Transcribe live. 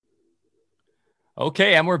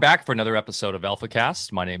Okay, and we're back for another episode of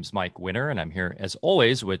AlphaCast. My name's Mike Winter, and I'm here as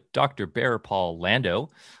always with Dr. Bear Paul Lando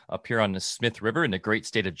up here on the Smith River in the great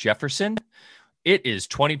state of Jefferson. It is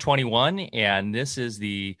 2021, and this is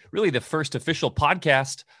the first official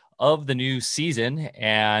podcast of the new season.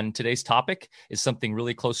 And today's topic is something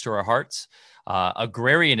really close to our hearts,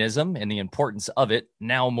 agrarianism and the importance of it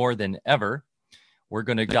now more than ever. We're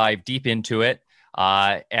going to dive deep into it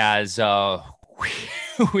as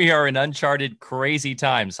we are in uncharted, crazy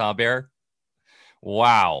times, huh, Bear?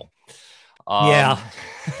 Wow. Yeah.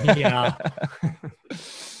 Yeah.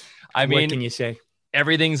 I mean, what can you say?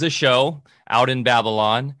 Everything's a show out in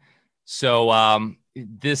Babylon. So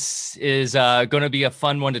this is going to be a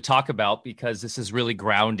fun one to talk about because this is really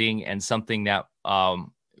grounding and something that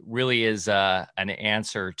really is an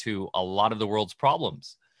answer to a lot of the world's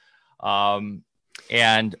problems.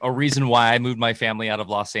 And a reason why I moved my family out of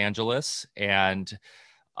Los Angeles, and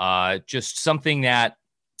just something that,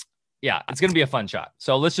 it's going to be a fun shot.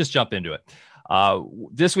 So let's just jump into it.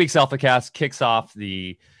 This week's AlphaCast kicks off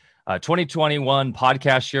the 2021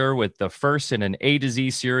 podcast year with the first in an A to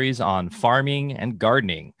Z series on farming and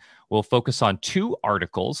gardening. We'll focus on two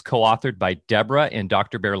articles co-authored by Deborah and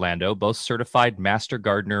Dr. Bear Lando, both certified master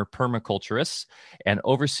gardener permaculturists and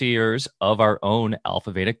overseers of our own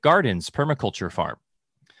Alpha Vedic Gardens permaculture farm.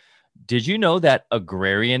 Did you know that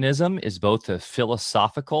agrarianism is both a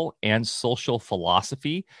philosophical and social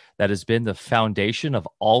philosophy that has been the foundation of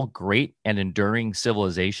all great and enduring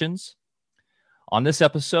civilizations? On this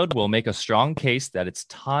episode, we'll make a strong case that it's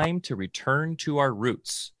time to return to our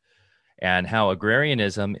roots and how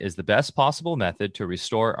agrarianism is the best possible method to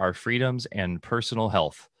restore our freedoms and personal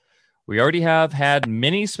health. We already have had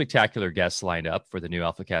many spectacular guests lined up for the new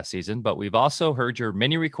AlphaCast season, but we've also heard your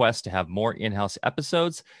many requests to have more in-house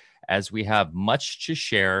episodes as we have much to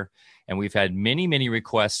share. And we've had many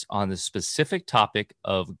requests on the specific topic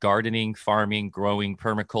of gardening, farming, growing,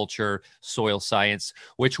 permaculture, soil science,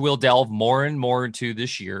 which we'll delve more and more into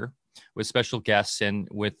this year with special guests and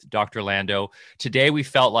with Dr. Lando. Today, we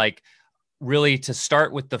felt like really to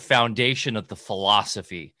start with the foundation of the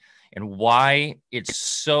philosophy and why it's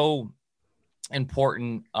so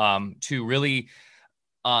important to really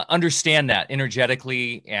understand that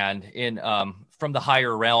energetically and in from the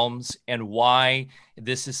higher realms, and why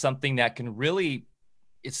this is something that can really,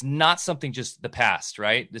 it's not something just the past,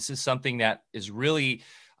 right? This is something that is really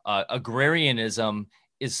agrarianism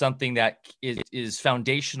is something that is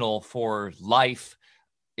foundational for life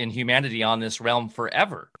in humanity on this realm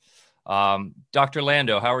forever. Dr.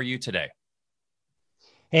 Lando, how are you today?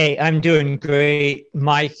 Hey, I'm doing great,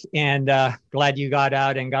 Mike, and glad you got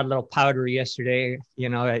out and got a little powdery yesterday. You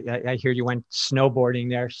know, I hear you went snowboarding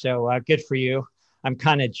there, so good for you. I'm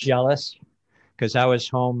kind of jealous because I was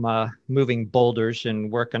home moving boulders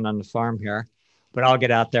and working on the farm here, but I'll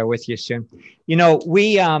get out there with you soon. You know,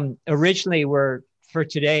 we originally were, for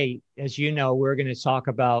today, as you know, we're going to talk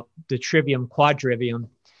about the Trivium Quadrivium,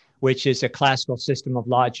 which is a classical system of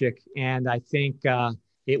logic, and I think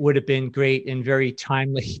it would have been great and very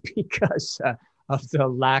timely because of the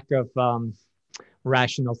lack of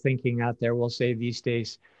rational thinking out there, we'll say these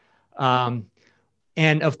days.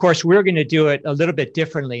 And of course, we're going to do it a little bit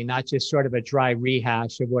differently, not just sort of a dry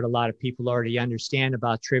rehash of what a lot of people already understand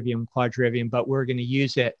about Trivium Quadrivium, but we're going to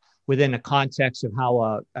use it within a context of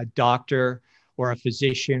how a doctor or a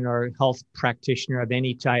physician or a health practitioner of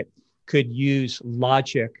any type could use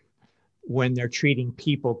logic when they're treating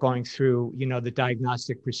people going through, you know, the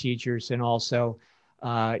diagnostic procedures, and also,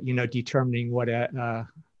 you know, determining what a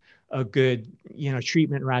good, you know,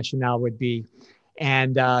 treatment rationale would be.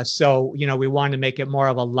 And so, you know, we want to make it more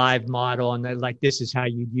of a live model, and like this is how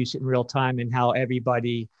you use it in real time, and how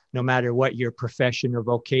everybody, no matter what your profession or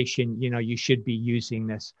vocation, you know, you should be using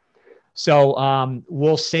this. So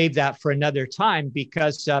we'll save that for another time,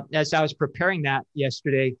 because as I was preparing that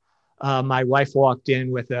yesterday, my wife walked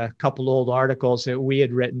in with a couple old articles that we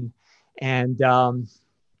had written, and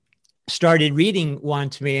started reading one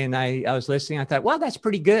to me, and I was listening. I thought, well, that's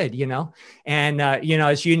pretty good, you know. And you know,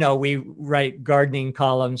 as you know, we write gardening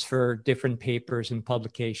columns for different papers and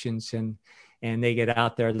publications, and they get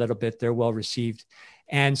out there a little bit. They're well received.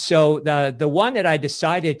 And so the one that I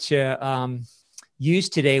decided to use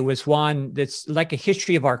today was one that's like a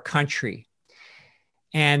history of our country.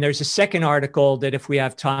 And there's a second article that, if we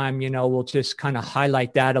have time, you know, we'll just kind of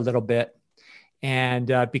highlight that a little bit.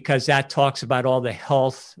 And because that talks about all the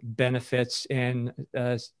health benefits and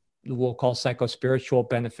we'll call psychospiritual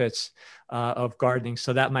benefits of gardening.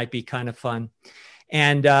 So that might be kind of fun.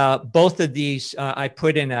 And both of these I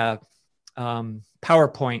put in a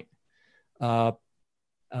PowerPoint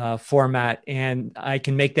format, and I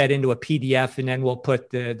can make that into a PDF, and then we'll put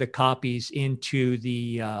the copies into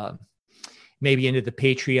the maybe into the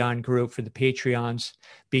Patreon group for the Patreons,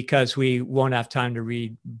 because we won't have time to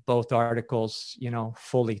read both articles,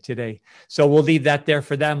 fully today. So we'll leave that there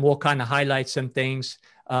for them. We'll kind of highlight some things.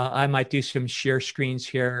 I might do some share screens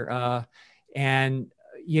here. And,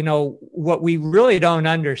 what we really don't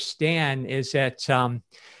understand is that,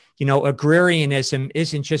 agrarianism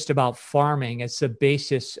isn't just about farming. It's the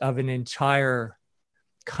basis of an entire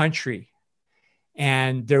country.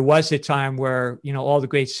 And there was a time where, all the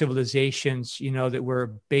great civilizations, that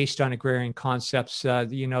were based on agrarian concepts,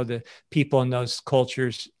 the people in those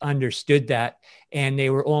cultures understood that, and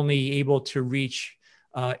they were only able to reach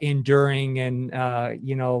enduring and,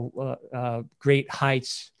 great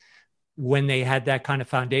heights when they had that kind of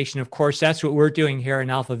foundation. Of course, that's what we're doing here in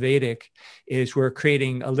Alpha Vedic, is we're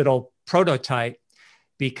creating a little prototype,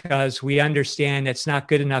 because we understand it's not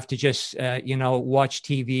good enough to just, watch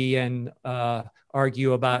TV and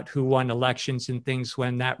argue about who won elections and things,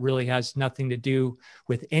 when that really has nothing to do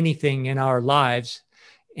with anything in our lives.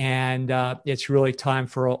 And it's really time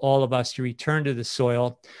for all of us to return to the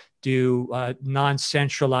soil, do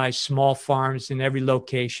non-centralized small farms in every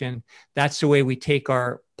location. That's the way we take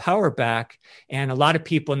our power back. And a lot of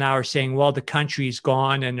people now are saying, well, the country's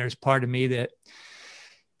gone. And there's part of me that,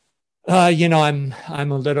 I'm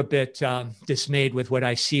a little bit dismayed with what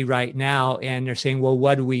I see right now. And they're saying, well,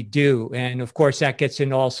 what do we do? And of course, that gets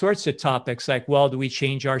into all sorts of topics like, well, do we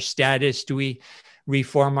change our status? Do we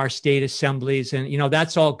reform our state assemblies? And,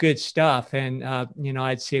 that's all good stuff. And,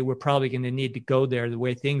 I'd say we're probably going to need to go there the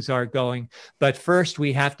way things are going. But first,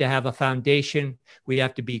 we have to have a foundation. We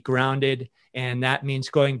have to be grounded. And that means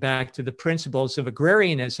going back to the principles of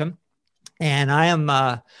agrarianism. And I am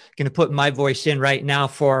going to put my voice in right now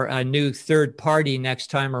for a new third party next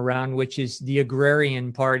time around, which is the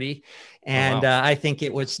Agrarian Party. And I think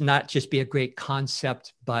it would not just be a great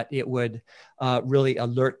concept, but it would really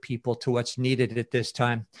alert people to what's needed at this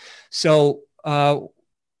time. So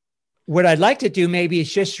what I'd like to do maybe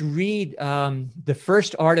is just read the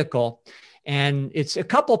first article. And it's a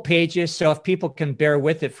couple pages. So if people can bear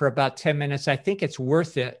with it for about 10 minutes, I think it's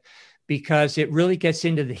worth it, because it really gets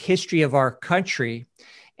into the history of our country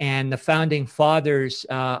and the founding fathers'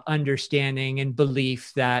 understanding and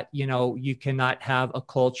belief that, you cannot have a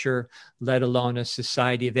culture, let alone a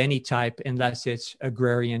society of any type, unless it's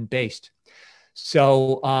agrarian based.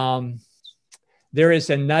 So there is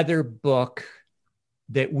another book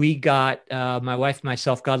that we got, my wife and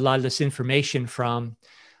myself got a lot of this information from,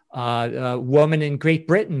 a woman in Great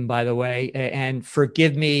Britain, by the way, and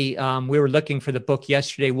forgive me, we were looking for the book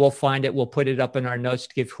yesterday. We'll find it. We'll put it up in our notes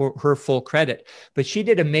to give her full credit. But she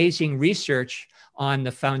did amazing research on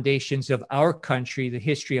the foundations of our country, the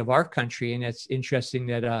history of our country. And it's interesting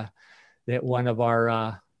that that one of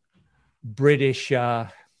our British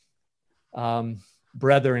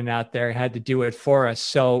brethren out there had to do it for us.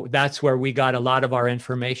 So that's where we got a lot of our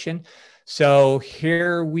information. So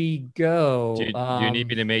here we go. Do you need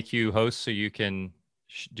me to make you host so you can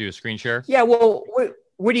do a screen share? Yeah. Well,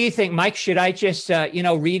 what do you think, Mike? Should I just,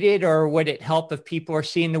 read it, or would it help if people are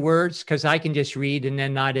seeing the words? Because I can just read and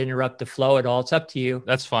then not interrupt the flow at all. It's up to you.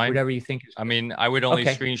 That's fine. Whatever you think. I mean, I would only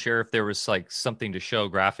screen share if there was like something to show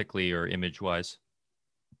graphically or image wise.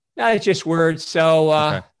 No, it's just words.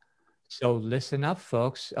 So, so listen up,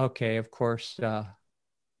 folks. Okay. Of course.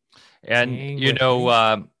 And,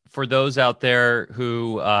 for those out there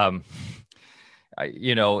who, in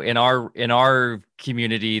our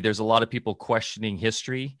community, there's a lot of people questioning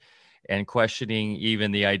history and questioning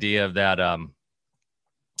even the idea of that,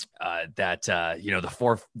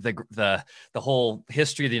 the whole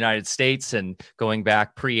history of the United States and going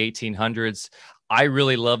back pre-1800s. I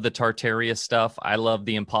really love the Tartaria stuff. I love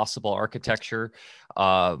the impossible architecture,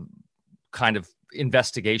 kind of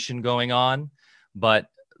investigation going on. But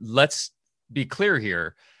let's be clear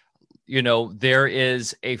here. There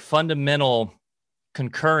is a fundamental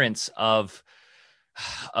concurrence of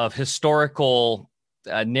historical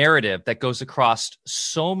narrative that goes across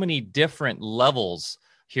so many different levels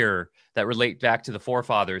here that relate back to the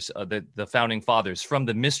forefathers, the founding fathers, from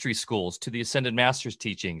the mystery schools to the Ascended Masters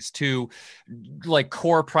teachings to like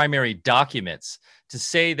core primary documents. To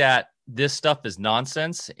say that this stuff is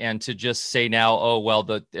nonsense and to just say now, oh, well,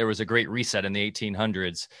 there was a great reset in the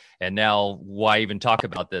 1800s and now why even talk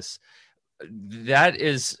about this? That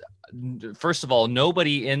is, first of all,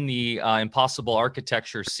 nobody in the impossible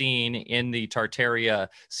architecture scene, in the Tartaria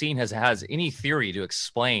scene has any theory to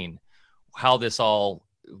explain how this all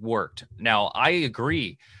worked. Now, I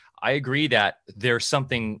agree that there's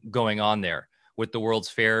something going on there with the World's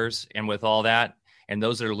Fairs and with all that. and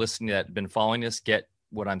those that are listening that have been following this get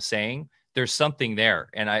what I'm saying. There's something there.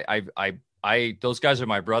 And those guys are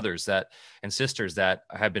my brothers and sisters that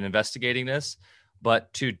have been investigating this.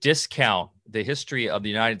 But to discount the history of the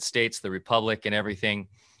United States, the Republic, and everything,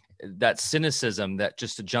 that cynicism, that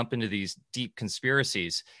just to jump into these deep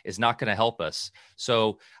conspiracies is not going to help us.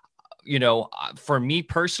 So, for me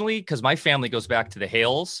personally, because my family goes back to the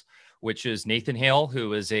Hales, which is Nathan Hale,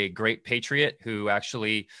 who is a great patriot who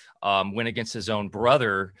actually went against his own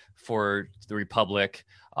brother for the Republic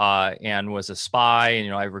and was a spy.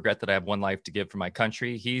 And, I regret that I have one life to give for my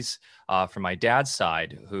country. He's from my dad's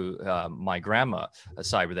side, who my grandma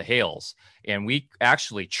side were the Hales. And we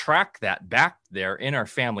actually track that back there in our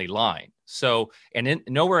family line. So, and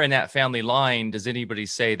nowhere in that family line does anybody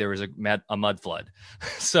say there was a mud flood.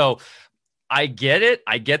 So I get it.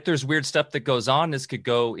 I get there's weird stuff that goes on. This could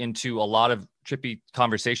go into a lot of trippy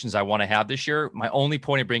conversations I want to have this year. My only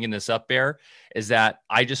point of bringing this up, Bear, is that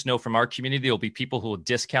I just know from our community, there'll be people who will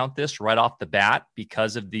discount this right off the bat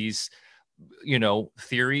because of these,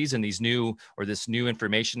 theories and this new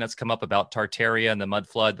information that's come up about Tartaria and the mud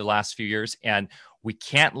flood the last few years. And we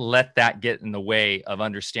can't let that get in the way of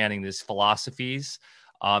understanding these philosophies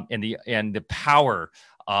and the power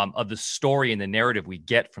of the story and the narrative we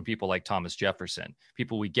get from people like Thomas Jefferson,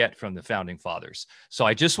 people we get from the founding fathers. So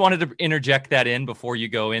I just wanted to interject that in before you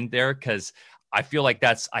go in there, because I feel like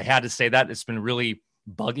I had to say that. It's been really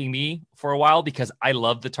bugging me for a while because I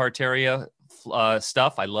love the Tartaria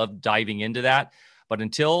stuff. I love diving into that. But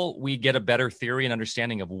until we get a better theory and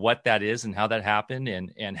understanding of what that is and how that happened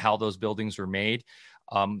and how those buildings were made,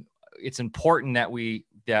 it's important that we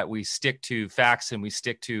stick to facts and we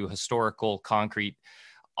stick to historical, concrete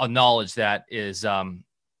knowledge that is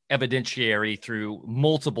evidentiary through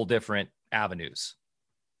multiple different avenues.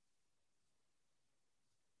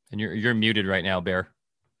 And you're muted right now, Bear.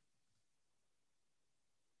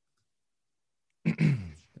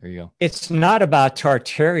 There you go. It's not about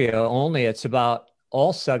Tartaria only. It's about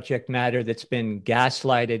all subject matter that's been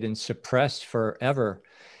gaslighted and suppressed forever.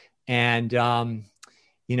 And, Tartaria,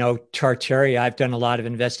 I've done a lot of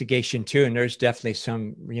investigation too, and there's definitely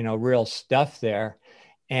some, real stuff there.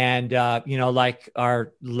 And, like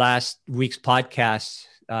our last week's podcast,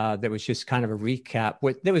 that was just kind of a recap.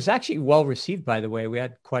 That was actually well received, by the way. We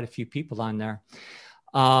had quite a few people on there.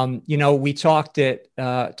 We talked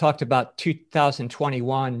about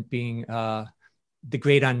 2021 being the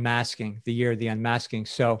great unmasking, the year of the unmasking.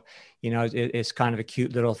 So, it's kind of a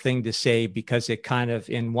cute little thing to say because it kind of,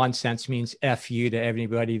 in one sense, means F you to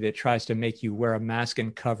everybody that tries to make you wear a mask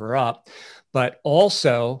and cover up. But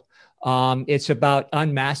also, it's about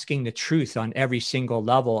unmasking the truth on every single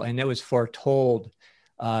level. And it was foretold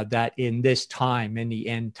that in this time, in the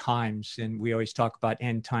end times, and we always talk about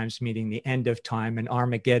end times meaning the end of time, and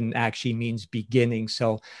Armageddon actually means beginning.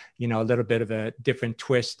 So, a little bit of a different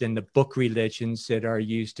twist in the book religions that are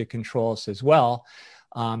used to control us as well.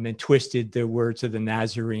 And twisted the words of the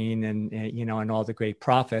Nazarene and all the great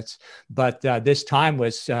prophets. But this time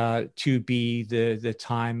was to be the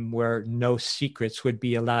time where no secrets would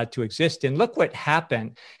be allowed to exist. And look what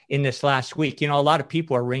happened in this last week. A lot of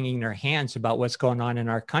people are wringing their hands about what's going on in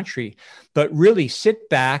our country, but really sit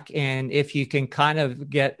back. And if you can kind of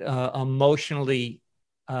get emotionally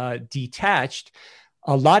detached,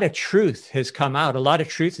 a lot of truth has come out. A lot of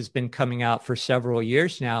truth has been coming out for several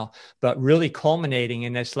years now, but really culminating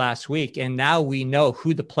in this last week. And now we know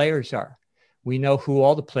who the players are. We know who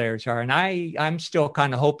all the players are. And I'm still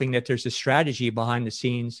kind of hoping that there's a strategy behind the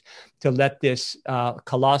scenes to let this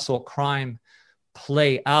colossal crime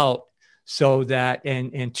play out so that,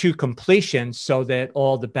 and to completion, so that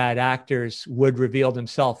all the bad actors would reveal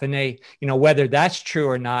themselves. And they, whether that's true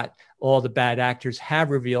or not, all the bad actors have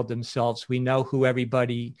revealed themselves. We know who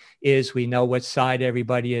everybody is. We know what side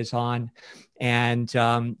everybody is on. And,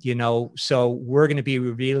 so we're going to be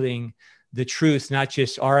revealing the truth, not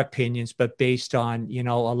just our opinions, but based on,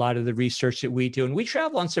 a lot of the research that we do. And we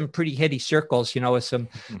travel in some pretty heady circles, with some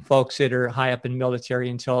folks that are high up in military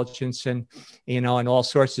intelligence and, in all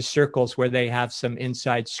sorts of circles where they have some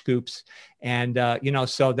inside scoops. And,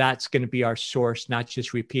 so that's going to be our source, not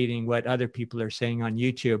just repeating what other people are saying on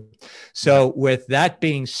YouTube. So with that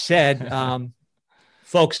being said,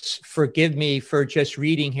 folks, forgive me for just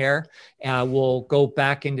reading here. We'll go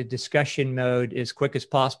back into discussion mode as quick as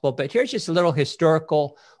possible. But here's just a little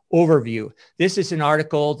historical overview. This is an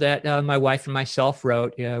article that my wife and myself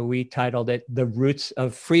wrote. We titled it "The Roots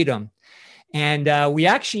of Freedom." And we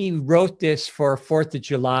actually wrote this for 4th of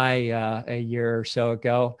July a year or so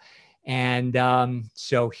ago. And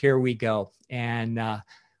so here we go. And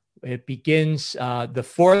It begins, the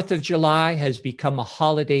 4th of July has become a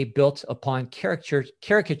holiday built upon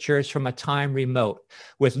caricatures from a time remote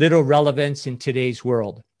with little relevance in today's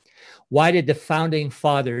world. Why did the founding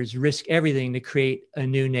fathers risk everything to create a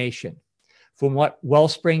new nation? From what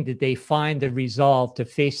wellspring did they find the resolve to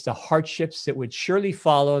face the hardships that would surely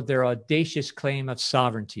follow their audacious claim of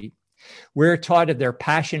sovereignty? We're taught of their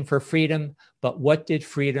passion for freedom, but what did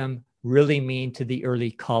freedom really mean to the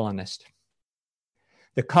early colonist?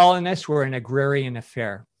 The colonists were an agrarian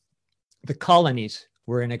affair. The colonies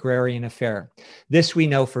were an agrarian affair. This we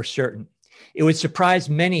know for certain. It would surprise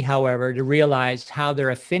many, however, to realize how their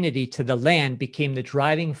affinity to the land became the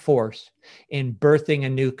driving force in birthing a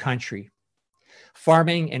new country.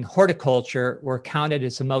 Farming and horticulture were counted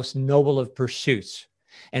as the most noble of pursuits,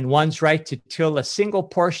 and one's right to till a single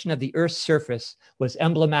portion of the earth's surface was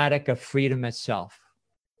emblematic of freedom itself.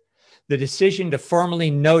 The decision to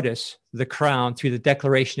formally notice the crown through the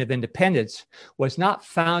Declaration of Independence was not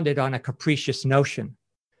founded on a capricious notion.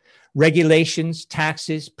 Regulations,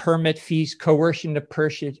 taxes, permit fees, coercion to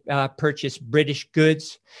purchase British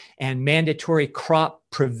goods, and mandatory crop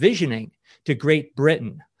provisioning to Great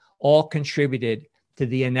Britain all contributed to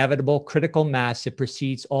the inevitable critical mass that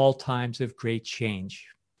precedes all times of great change.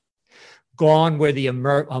 Gone were the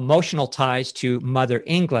emotional ties to Mother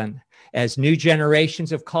England, as new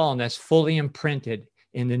generations of colonists fully imprinted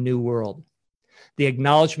in the New World. The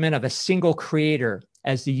acknowledgement of a single creator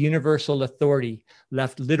as the universal authority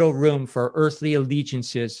left little room for earthly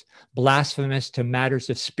allegiances blasphemous to matters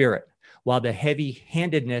of spirit, while the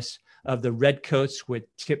heavy-handedness of the redcoats would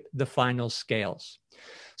tip the final scales.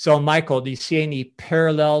 So, Michael, do you see any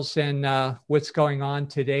parallels in what's going on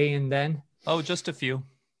today and then? Oh, just a few.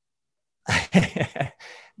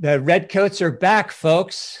 The redcoats are back,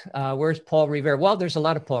 folks. Where's Paul Revere? Well, there's a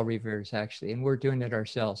lot of Paul Reveres, actually, and we're doing it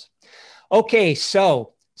ourselves. Okay,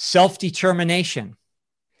 so self-determination.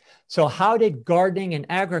 So how did gardening and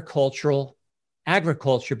agriculture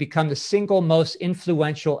become the single most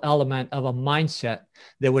influential element of a mindset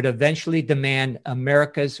that would eventually demand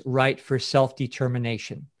America's right for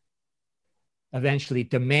self-determination? The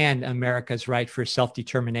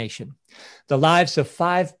lives of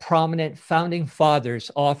 5 prominent founding fathers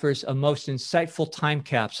offers a most insightful time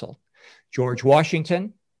capsule. George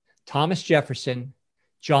Washington, Thomas Jefferson,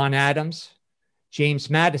 John Adams, James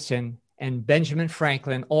Madison, and Benjamin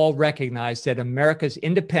Franklin all recognized that America's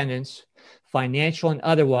independence, financial and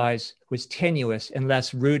otherwise, was tenuous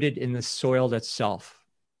unless rooted in the soil itself.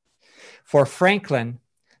 For Franklin,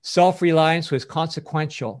 self-reliance was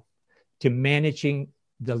consequential to managing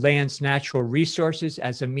the land's natural resources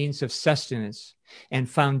as a means of sustenance and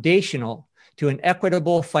foundational to an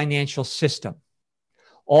equitable financial system.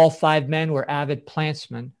 All 5 men were avid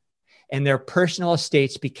plantsmen, and their personal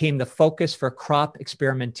estates became the focus for crop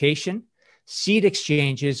experimentation, seed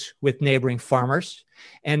exchanges with neighboring farmers,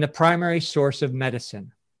 and the primary source of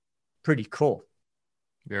medicine. Pretty cool.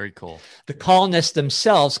 Very cool. The colonists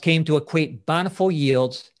themselves came to equate bountiful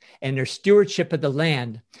yields and their stewardship of the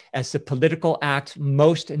land as the political act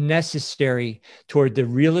most necessary toward the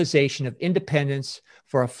realization of independence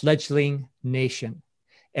for a fledgling nation.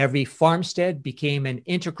 Every farmstead became an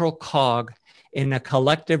integral cog in a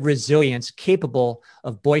collective resilience capable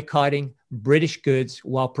of boycotting British goods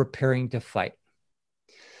while preparing to fight.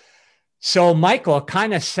 So, Michael, it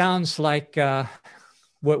kind of sounds like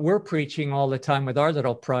what we're preaching all the time with our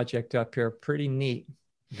little project up here. Pretty neat.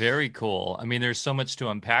 Very cool. I mean, there's so much to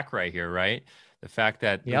unpack right here, right? The fact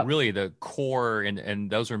that really the core, and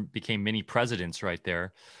those became many presidents right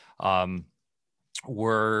there,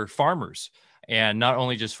 were farmers. And not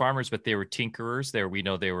only just farmers, but they were tinkerers. We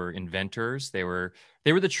know they were inventors. They were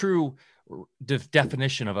the true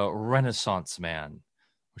definition of a Renaissance man,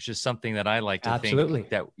 which is something that I like to think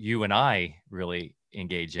that you and I really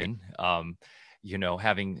engage in.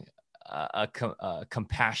 Having a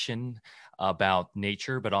compassion about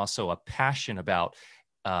nature, but also a passion about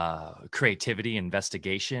creativity,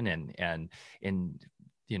 investigation, and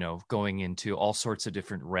going into all sorts of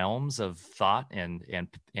different realms of thought and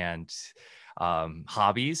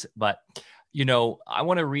hobbies. But I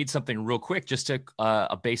want to read something real quick, just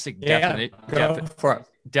a basic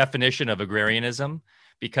definition of agrarianism,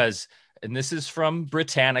 and this is from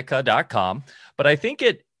Britannica.com, but I think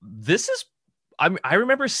I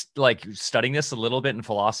remember studying this a little bit in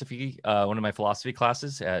philosophy, one of my philosophy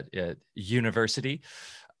classes at university.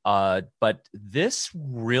 But this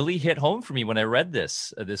really hit home for me when I read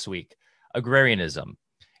this week. Agrarianism,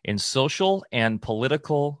 in social and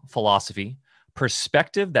political philosophy,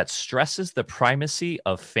 perspective that stresses the primacy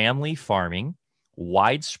of family farming,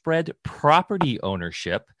 widespread property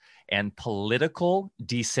ownership, and political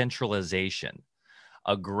decentralization.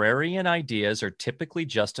 Agrarian ideas are typically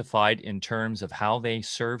justified in terms of how they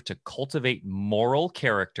serve to cultivate moral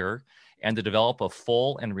character and to develop a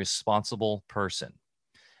full and responsible person.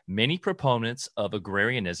 Many proponents of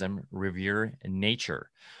agrarianism revere nature,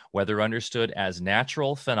 whether understood as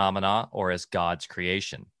natural phenomena or as God's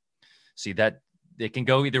creation. See, that it can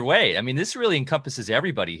go either way. I mean, this really encompasses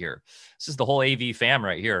everybody here. This is the whole AV fam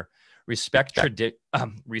right here. Respect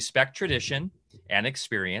tradition and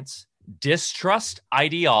experience, distrust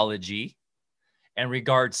ideology, and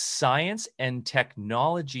regard science and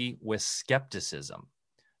technology with skepticism.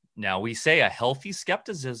 Now, we say a healthy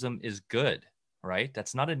skepticism is good, right?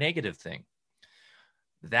 That's not a negative thing.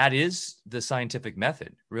 That is the scientific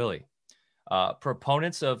method, really.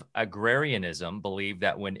 Proponents of agrarianism believe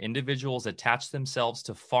that when individuals attach themselves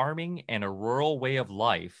to farming and a rural way of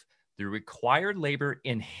life, the required labor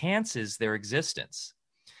enhances their existence.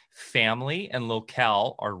 Family and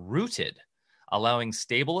locale are rooted, allowing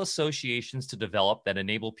stable associations to develop that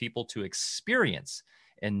enable people to experience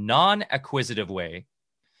in a non-acquisitive way,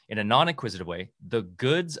 the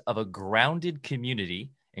goods of a grounded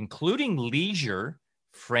community, including leisure,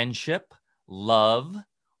 friendship, love,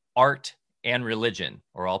 art, and religion,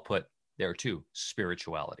 or I'll put there too,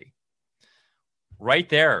 spirituality. Right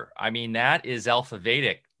there. I mean, that is Alpha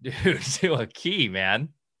Vedic, dude, to a key, man.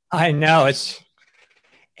 I know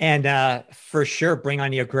and for sure bring on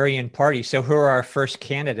the Agrarian Party. So who are our first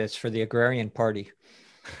candidates for the Agrarian Party?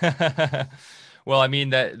 Well, I mean,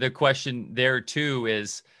 the question there too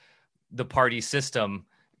is the party system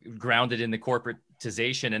grounded in the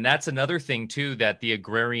corporatization. And that's another thing too, that the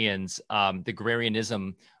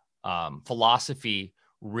agrarianism philosophy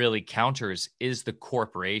really counters is the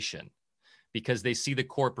corporation, because they see the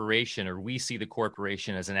corporation, or we see the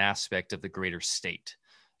corporation, as an aspect of the greater state,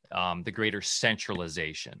 the greater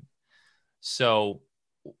centralization. So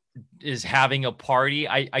is having a party,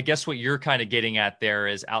 I guess what you're kind of getting at there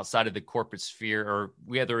is outside of the corporate sphere, or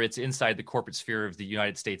whether it's inside the corporate sphere of the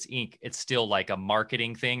United States Inc., it's still like a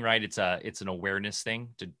marketing thing, right? It's an awareness thing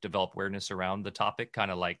to develop awareness around the topic,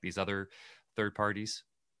 kind of like these other third parties.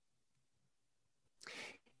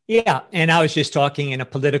 Yeah, and I was just talking in a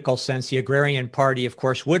political sense. The Agrarian Party, of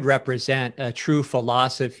course, would represent a true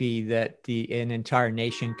philosophy that an entire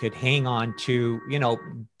nation could hang on to,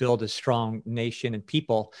 build a strong nation and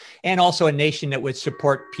people, and also a nation that would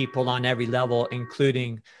support people on every level,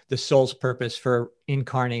 including the soul's purpose for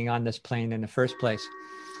incarnating on this plane in the first place.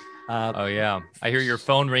 Oh, yeah. I hear your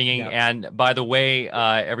phone ringing. Yeah. And by the way,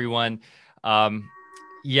 everyone,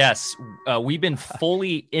 yes, we've been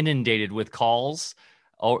fully inundated with calls.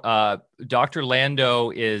 Dr.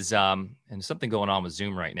 Lando is, and something going on with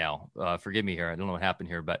Zoom right now. Forgive me here. I don't know what happened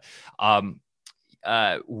here, but I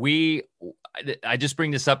just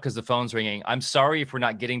bring this up because the phone's ringing. I'm sorry if we're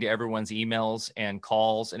not getting to everyone's emails and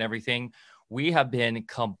calls and everything. We have been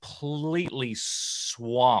completely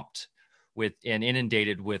swamped with and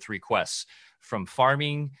inundated with requests from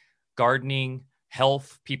farming, gardening,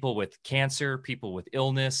 health, people with cancer, people with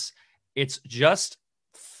illness. It's just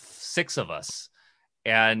 6 of us.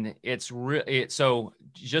 And so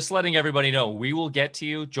just letting everybody know, we will get to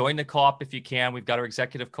you. Join the co-op if you can. We've got our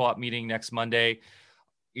executive co-op meeting next Monday.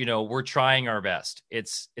 We're trying our best.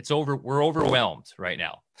 We're overwhelmed right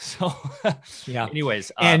now. So yeah.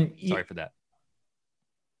 Anyways, sorry for that.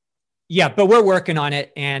 Yeah, but we're working on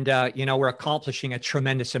it, and we're accomplishing a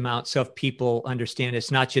tremendous amount. So if people understand,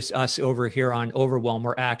 it's not just us over here on Overwhelm.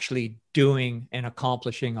 We're actually doing and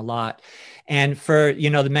accomplishing a lot. And for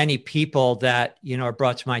the many people that are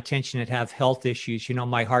brought to my attention that have health issues,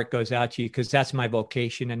 my heart goes out to you, because that's my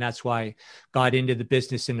vocation, and that's why I got into the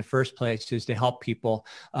business in the first place, is to help people.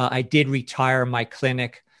 I did retire my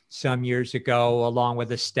clinic some years ago, along with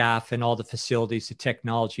the staff and all the facilities, the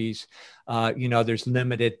technologies. There's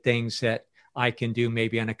limited things that I can do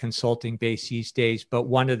maybe on a consulting base these days. But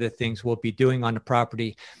one of the things we'll be doing on the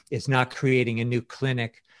property is not creating a new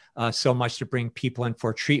clinic so much to bring people in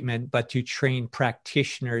for treatment, but to train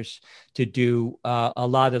practitioners to do a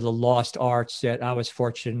lot of the lost arts that I was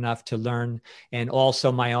fortunate enough to learn. And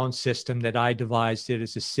also my own system that I devised. It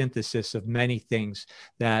is a synthesis of many things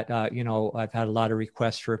that, I've had a lot of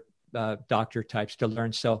requests for doctor types to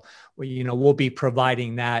learn. So, we'll be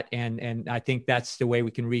providing that. And I think that's the way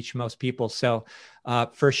we can reach most people. So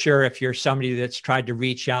for sure, if you're somebody that's tried to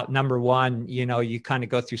reach out, number one, you kind of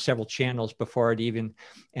go through several channels before it even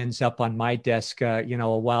ends up on my desk, a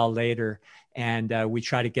while later. And we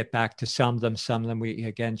try to get back to some of them we,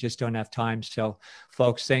 again, just don't have time. So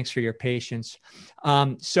folks, thanks for your patience.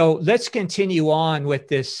 So let's continue on with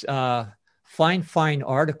this fine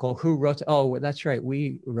article. Who wrote? Oh, that's right.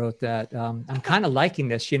 We wrote that. I'm kind of liking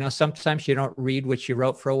this. Sometimes you don't read what you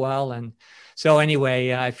wrote for a while. And so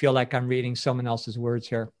anyway, I feel like I'm reading someone else's words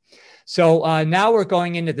here. So now we're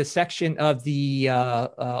going into the section of the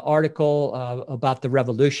article about the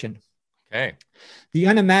revolution. Okay. The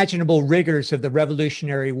unimaginable rigors of the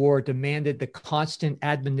Revolutionary War demanded the constant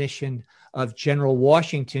admonition of General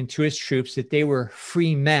Washington to his troops that they were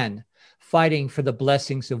free men fighting for the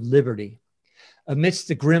blessings of liberty. Amidst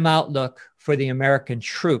the grim outlook for the American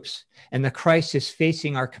troops and the crisis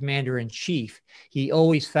facing our commander-in-chief, he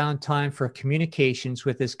always found time for communications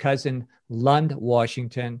with his cousin Lund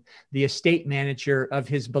Washington, the estate manager of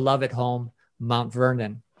his beloved home, Mount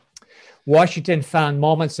Vernon. Washington found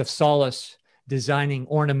moments of solace designing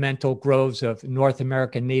ornamental groves of North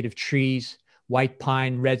American native trees, white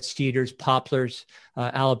pine, red cedars, poplars,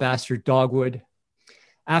 alabaster dogwood.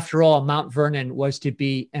 After all, Mount Vernon was to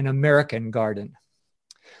be an American garden.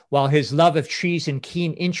 While his love of trees and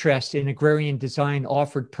keen interest in agrarian design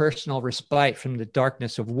offered personal respite from the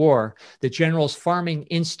darkness of war, the general's farming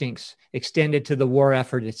instincts extended to the war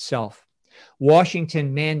effort itself.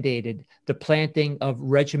 Washington mandated the planting of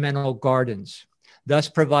regimental gardens, thus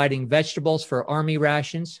providing vegetables for army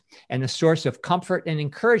rations and a source of comfort and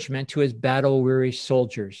encouragement to his battle-weary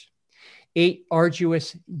soldiers. 8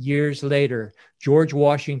 arduous years later, George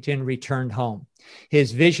Washington returned home.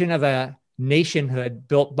 His vision of a nationhood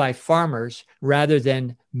built by farmers rather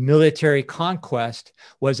than military conquest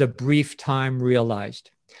was a brief time realized.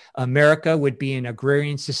 America would be an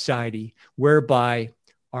agrarian society whereby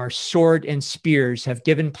our sword and spears have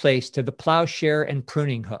given place to the plowshare and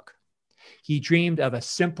pruning hook. He dreamed of a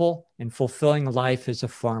simple and fulfilling life as a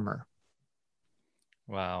farmer.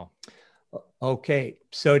 Wow. Okay,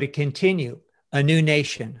 so to continue, a new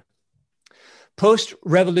nation.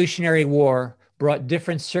 Post-Revolutionary War brought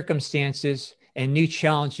different circumstances and new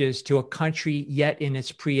challenges to a country yet in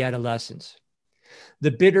its pre-adolescence.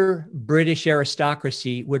 The bitter British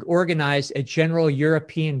aristocracy would organize a general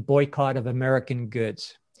European boycott of American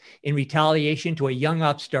goods in retaliation to a young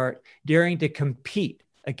upstart daring to compete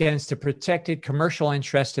against the protected commercial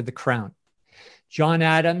interest of the crown. John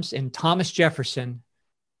Adams and Thomas Jefferson,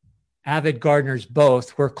 avid gardeners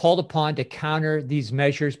both, were called upon to counter these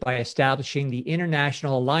measures by establishing the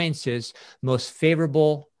international alliances most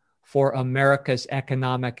favorable for America's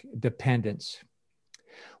economic dependence.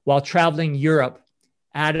 While traveling Europe,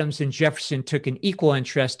 Adams and Jefferson took an equal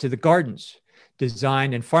interest to the gardens,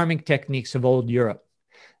 design, and farming techniques of old Europe.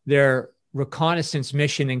 Their reconnaissance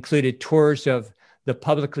mission included tours of the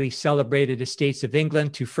publicly celebrated estates of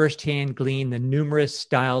England to firsthand glean the numerous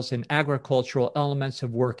styles and agricultural elements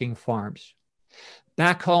of working farms.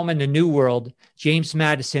 Back home in the New World, James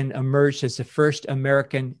Madison emerged as the first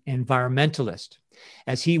American environmentalist,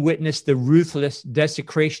 as he witnessed the ruthless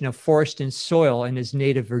desecration of forest and soil in his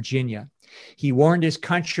native Virginia. He warned his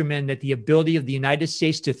countrymen that the ability of the United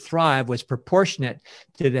States to thrive was proportionate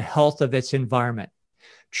to the health of its environment.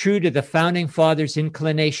 True to the founding fathers'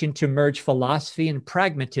 inclination to merge philosophy and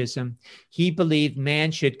pragmatism, he believed man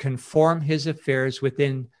should conform his affairs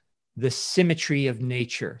within the symmetry of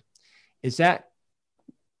nature. Is that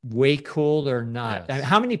way cool or not? Yes.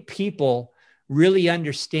 How many people really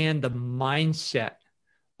understand the mindset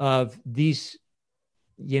of these,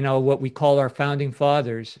 what we call our founding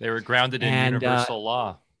fathers? They were grounded in universal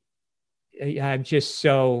law. I'm just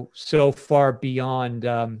so far beyond,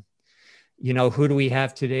 who do we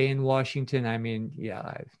have today in Washington? I mean,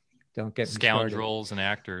 don't get me started. Scoundrels and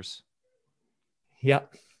actors. Yeah.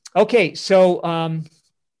 Okay. So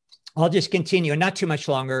I'll just continue, and not too much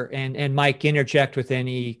longer. And Mike, interject with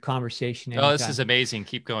any conversation. Oh, this is amazing.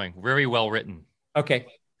 Keep going. Very well written. Okay.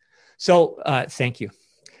 So thank you.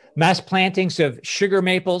 Mass plantings of sugar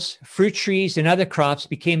maples, fruit trees, and other crops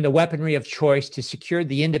became the weaponry of choice to secure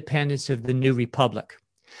the independence of the new republic.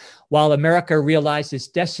 While America realized its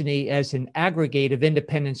destiny as an aggregate of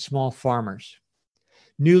independent small farmers.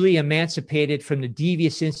 Newly emancipated from the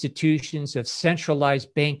devious institutions of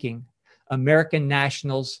centralized banking, American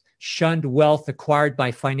nationals shunned wealth acquired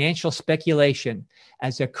by financial speculation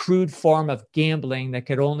as a crude form of gambling that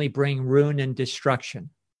could only bring ruin and destruction.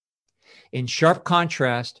 In sharp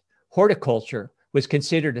contrast, horticulture was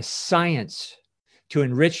considered a science to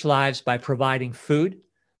enrich lives by providing food,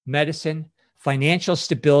 medicine, financial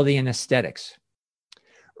stability, and aesthetics.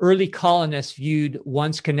 Early colonists viewed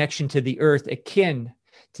one's connection to the earth akin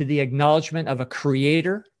to the acknowledgement of a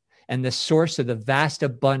creator and the source of the vast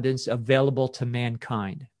abundance available to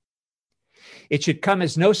mankind. It should come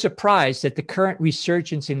as no surprise that the current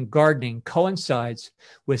resurgence in gardening coincides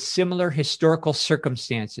with similar historical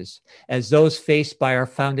circumstances as those faced by our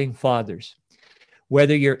founding fathers,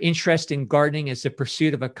 Whether your interest in gardening is the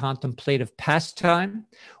pursuit of a contemplative pastime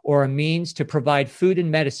or a means to provide food and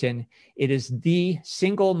medicine, it is the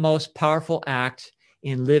single most powerful act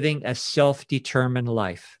in living a self-determined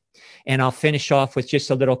life. And I'll finish off with just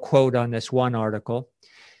a little quote on this one article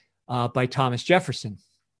by Thomas Jefferson.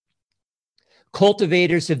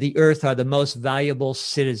 Cultivators of the earth are the most valuable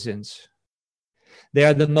citizens. They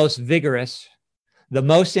are the most vigorous, the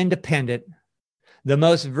most independent, the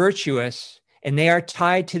most virtuous, and they are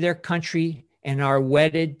tied to their country and are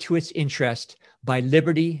wedded to its interest by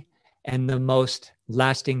liberty and the most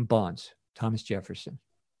lasting bonds. Thomas Jefferson.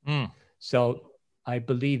 So I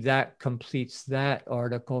believe that completes that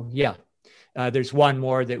article. Yeah. There's one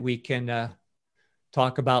more that we can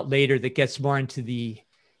talk about later that gets more into the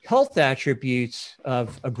health attributes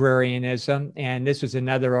of agrarianism. And this was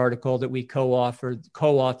another article that we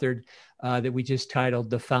co-authored that we just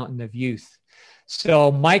titled The Fountain of Youth.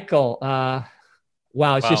 So Michael,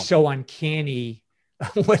 wow, it's just so uncanny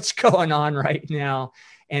what's going on right now,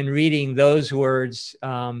 and reading those words,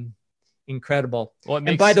 incredible. Well,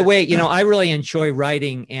 and by the way, I really enjoy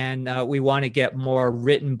writing, and we want to get more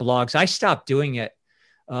written blogs. I stopped doing it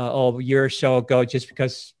a year or so ago just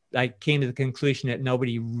because I came to the conclusion that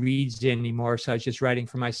nobody reads anymore. So I was just writing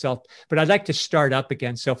for myself, but I'd like to start up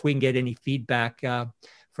again. So if we can get any feedback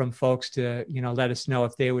from folks to, let us know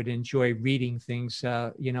if they would enjoy reading things,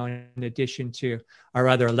 in addition to our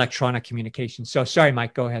other electronic communication. So sorry,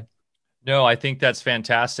 Mike, go ahead. No, I think that's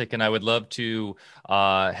fantastic. And I would love to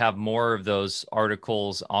have more of those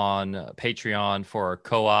articles on Patreon for our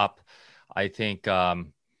co-op. I think,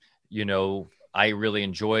 I really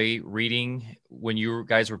enjoy reading when you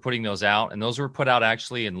guys were putting those out. And those were put out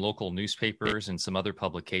actually in local newspapers and some other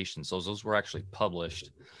publications. Those were actually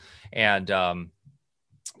published. And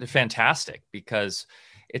they're fantastic because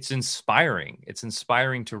it's inspiring. It's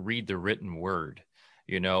inspiring to read the written word.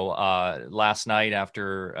 Last night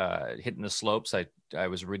after hitting the slopes, I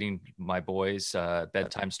was reading my boys'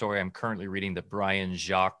 bedtime story. I'm currently reading the Brian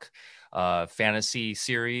Jacques fantasy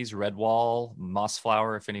series, Redwall,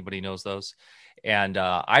 Mossflower, if anybody knows those. And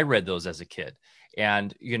I read those as a kid.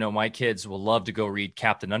 And, my kids will love to go read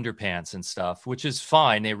Captain Underpants and stuff, which is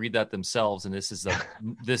fine. They read that themselves. And this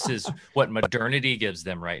is what modernity gives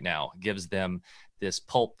them right now. It gives them this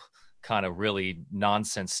pulp kind of really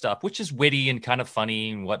nonsense stuff, which is witty and kind of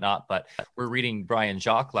funny and whatnot. But we're reading Brian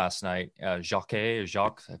Jacques last night,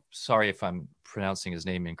 Jacques, sorry if I'm pronouncing his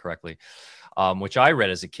name incorrectly, which I read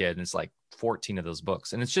as a kid. And it's like 14 of those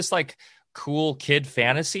books. And it's just like cool kid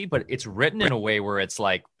fantasy, but it's written in a way where it's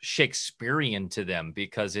like Shakespearean to them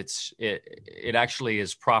because it actually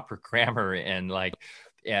is proper grammar and like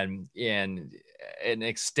and an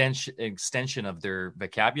extension of their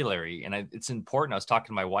vocabulary. And it's important. I was talking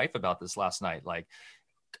to my wife about this last night. Like,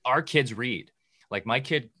 our kids read. Like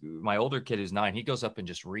my older kid who's 9, he goes up and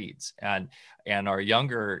just reads. And our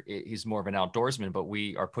younger, he's more of an outdoorsman, but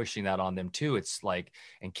we are pushing that on them too. It's like,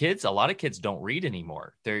 and a lot of kids don't read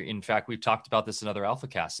anymore. In fact, we've talked about this in other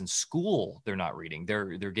AlphaCasts. In school, they're not reading.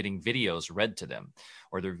 They're getting videos read to them,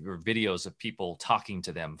 or they're videos of people talking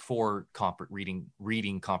to them for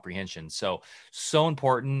reading comprehension. So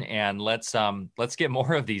important. And let's get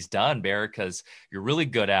more of these done, Bear, because you're really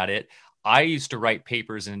good at it. I used to write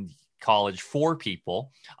papers in college for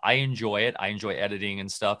people. I enjoy it. I enjoy editing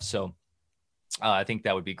and stuff. So I think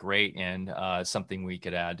that would be great, and something we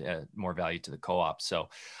could add more value to the co-op. So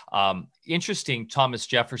interesting. Thomas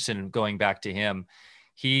Jefferson, going back to him,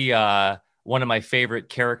 he one of my favorite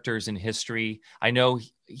characters in history. I know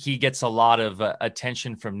he gets a lot of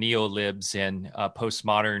attention from neolibs and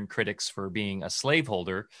postmodern critics for being a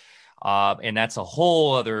slaveholder, and that's a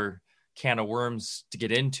whole other can of worms to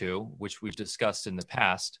get into, which we've discussed in the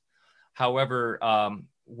past. However,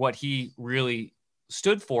 what he really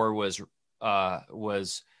stood for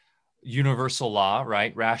was universal law,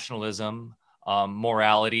 right? Rationalism,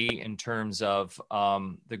 morality in terms of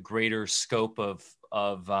the greater scope of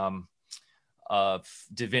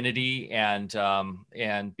divinity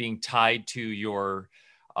and being tied to your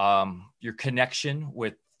connection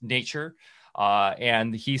with nature.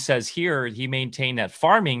 And he says here, he maintained that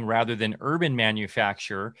farming rather than urban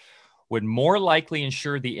manufacture would more likely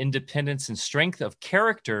ensure the independence and strength of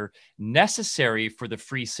character necessary for the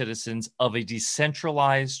free citizens of a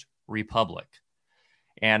decentralized republic.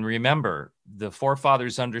 And remember, the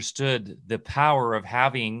forefathers understood the power of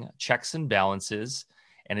having checks and balances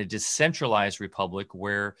and a decentralized republic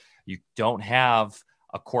where you don't have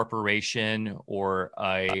a corporation or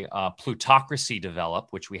a plutocracy develop,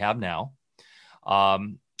 which we have now.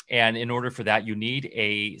 And in order for that, you need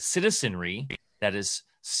a citizenry that is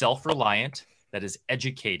self-reliant, that is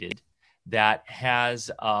educated, that has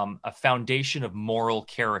a foundation of moral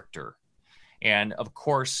character. And of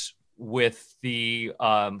course, with the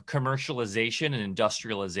commercialization and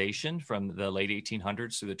industrialization from the late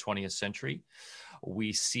 1800s through the 20th century,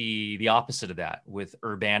 we see the opposite of that with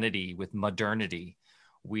urbanity, with modernity.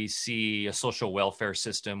 We see a social welfare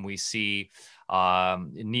system. We see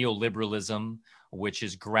neoliberalism, which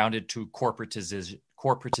is grounded to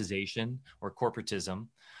corporatization or corporatism.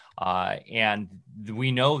 And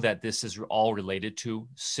we know that this is all related to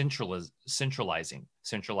centralizing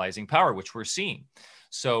power, which we're seeing.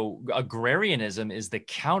 So agrarianism is the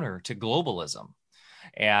counter to globalism.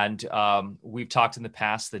 And we've talked in the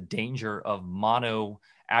past the danger of mono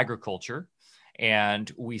agriculture,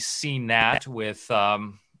 and we've seen that with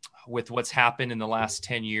what's happened in the last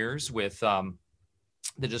 10 years with the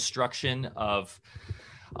destruction of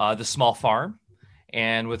the small farm,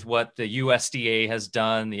 and with what the USDA has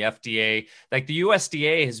done, the FDA. Like the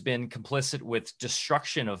USDA has been complicit with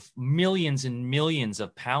destruction of millions and millions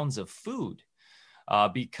of pounds of food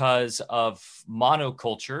because of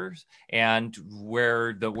monoculture, and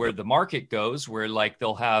where the market goes, where like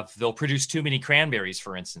they'll produce too many cranberries,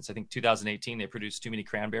 for instance. I think 2018 they produced too many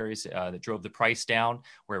cranberries that drove the price down,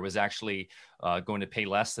 where it was actually going to pay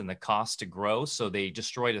less than the cost to grow. So they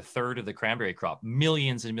destroyed a third of the cranberry crop,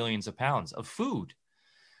 millions and millions of pounds of food.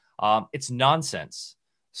 It's nonsense.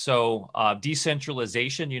 So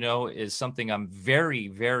decentralization, is something I'm very,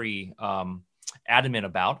 very adamant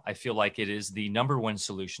about. I feel like it is the number one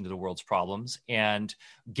solution to the world's problems, and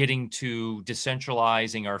getting to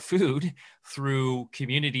decentralizing our food through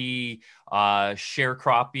community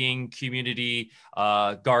sharecropping, community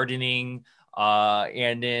gardening,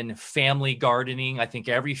 and then family gardening. I think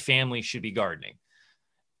every family should be gardening.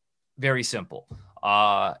 Very simple.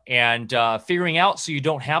 And figuring out so you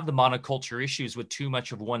don't have the monoculture issues with too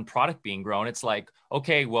much of one product being grown. It's like,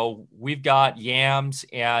 okay, well, we've got yams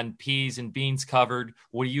and peas and beans covered.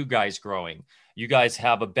 What are you guys growing? You guys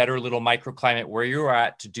have a better little microclimate where you're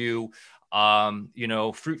at to do,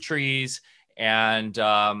 fruit trees and,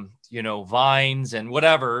 vines and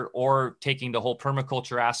whatever, or taking the whole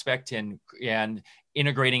permaculture aspect and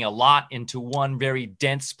integrating a lot into one very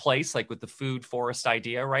dense place, like with the food forest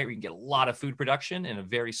idea, right? We can get a lot of food production in a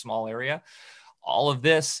very small area. All of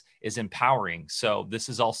this is empowering. So this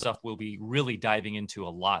is all stuff we'll be really diving into a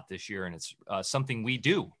lot this year. And it's something we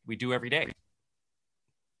do every day.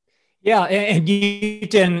 Yeah. And you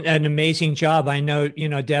did an amazing job. I know,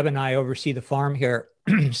 Deb and I oversee the farm here.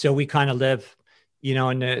 So we kind of live in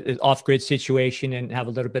an off-grid situation and have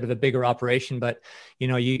a little bit of a bigger operation. But,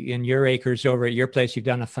 you in your acres over at your place, you've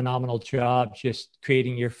done a phenomenal job just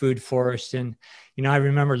creating your food forest. And, I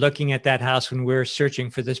remember looking at that house when we were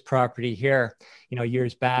searching for this property here,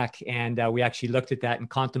 years back. And we actually looked at that and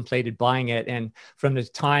contemplated buying it. And from the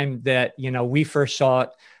time that, we first saw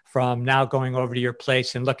it, from now going over to your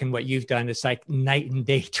place and looking what you've done, it's like night and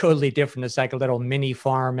day, totally different. It's like a little mini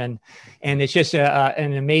farm. And it's just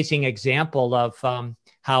an amazing example of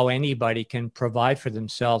how anybody can provide for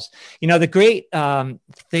themselves. The great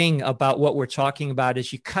thing about what we're talking about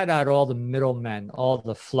is you cut out all the middlemen, all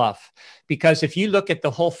the fluff, because if you look at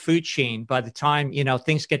the whole food chain, by the time,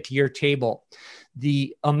 things get to your table,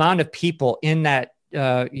 the amount of people in that,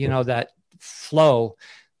 that flow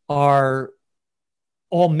are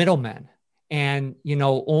all middlemen. And,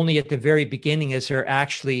 only at the very beginning is there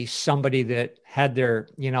actually somebody that had their,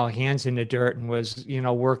 hands in the dirt and was,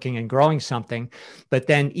 working and growing something. But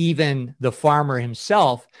then even the farmer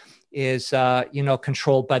himself is,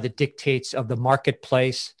 controlled by the dictates of the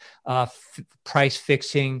marketplace, price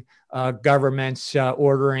fixing, governments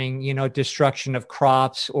ordering, destruction of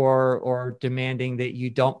crops or demanding that you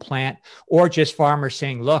don't plant, or just farmers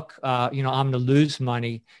saying, look, I'm going to lose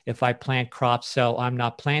money if I plant crops, so I'm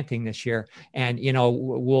not planting this year. And,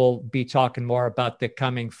 we'll be talking more about the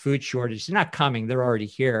coming food shortage. They're not coming, they're already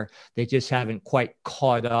here. They just haven't quite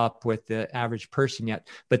caught up with the average person yet,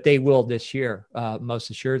 but they will this year, most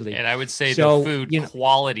assuredly. And I would say the food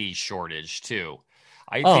quality shortage too.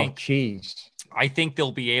 I think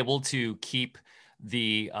they'll be able to keep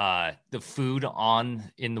the food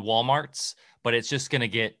in the Walmarts, but it's just going to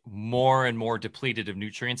get more and more depleted of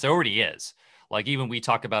nutrients. It already is. Like even we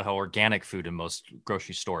talk about how organic food in most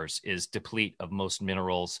grocery stores is deplete of most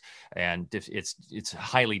minerals, and it's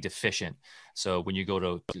highly deficient. So when you go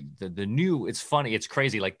to the new, it's funny, it's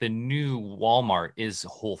crazy. Like the new Walmart is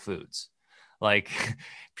Whole Foods. Like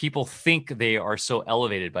people think they are so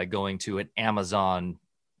elevated by going to an Amazon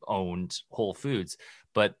owned Whole Foods,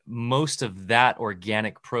 but most of that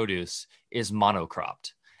organic produce is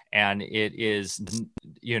monocropped. and it is,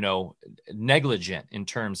 negligent in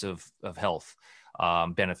terms of health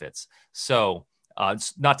benefits. So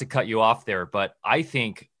it's not to cut you off there, but I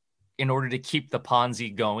think in order to keep the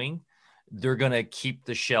Ponzi going, they're going to keep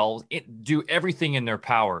the shelves, do everything in their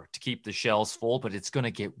power to keep the shelves full, but it's going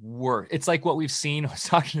to get worse. It's like what we've seen. I was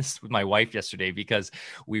talking this with my wife yesterday because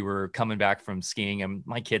we were coming back from skiing and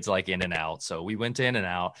my kids like In-N-Out. So we went to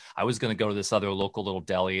In-N-Out. I was going to go to this other local little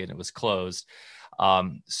deli and it was closed.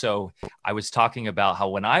 So I was talking about how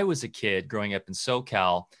when I was a kid growing up in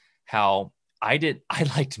SoCal, how I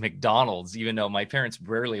liked McDonald's, even though my parents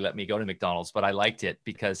rarely let me go to McDonald's, but I liked it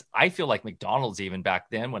because I feel like McDonald's even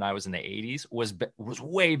back then when I was in the 80s was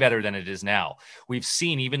way better than it is now. We've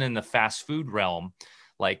seen even in the fast food realm,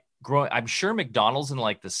 like I'm sure McDonald's in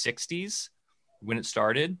like the 60s when it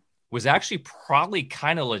started was actually probably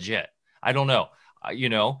kind of legit. I don't know,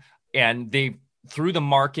 and they, through the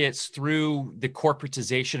markets, through the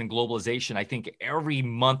corporatization and globalization, I think every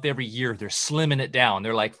month, every year, they're slimming it down.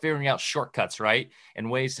 They're like figuring out shortcuts, right? And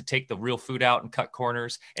ways to take the real food out and cut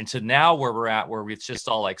corners. And so now where we're at, where it's just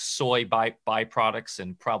all like soy byproducts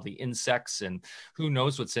and probably insects and who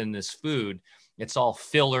knows what's in this food. It's all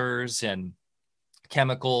fillers and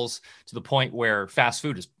chemicals to the point where fast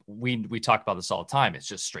food is, we talk about this all the time. It's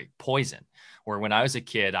just straight poison. Where when I was a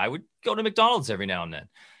kid, I would go to McDonald's every now and then.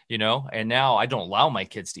 And now I don't allow my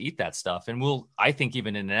kids to eat that stuff. And I think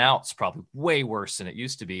even In-N-Out's probably way worse than it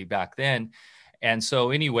used to be back then. And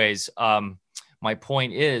so anyways, my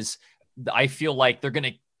point is, I feel like they're going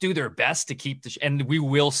to do their best to keep and we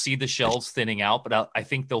will see the shelves thinning out, but I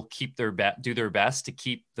think they'll do their best to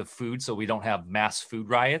keep the food so we don't have mass food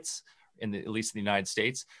riots at least in the United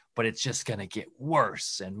States, but it's just going to get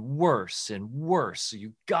worse and worse and worse. So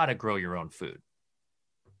you got to grow your own food.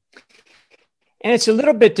 And it's a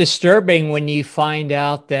little bit disturbing when you find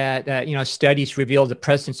out that, studies reveal the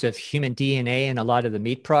presence of human DNA in a lot of the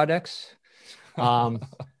meat products.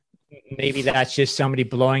 Maybe that's just somebody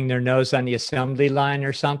blowing their nose on the assembly line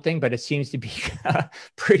or something, but it seems to be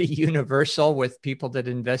pretty universal with people that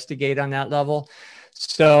investigate on that level.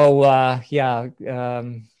 So,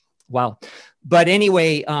 wow. But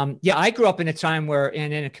anyway, I grew up in a time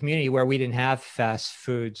in a community where we didn't have fast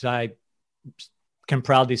foods. I can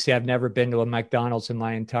proudly say I've never been to a McDonald's in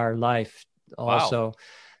my entire life also.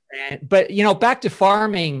 Wow. But, back to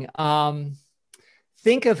farming,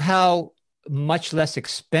 think of how much less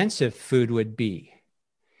expensive food would be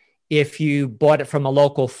if you bought it from a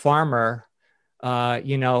local farmer,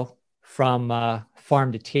 from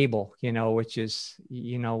farm to table, which is,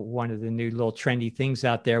 one of the new little trendy things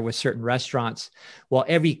out there with certain restaurants. Well,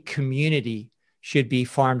 every community should be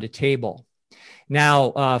farm to table.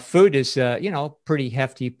 Now, food is, pretty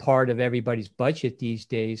hefty part of everybody's budget these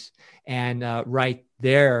days. And right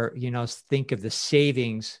there, think of the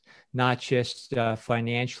savings, not just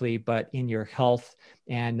financially, but in your health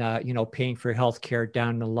and, paying for healthcare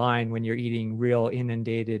down the line when you're eating real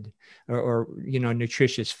inundated or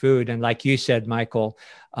nutritious food. And like you said, Michael,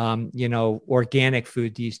 organic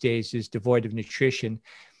food these days is devoid of nutrition.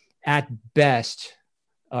 At best,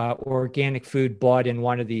 organic food bought in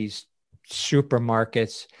one of these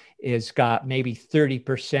supermarkets is got maybe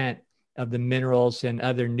 30% of the minerals and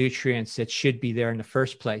other nutrients that should be there in the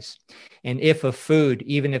first place. And if a food,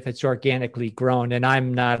 even if it's organically grown, and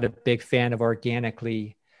I'm not a big fan of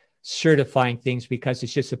organically certifying things because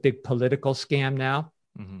it's just a big political scam now.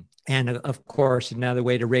 Mm-hmm. And of course, another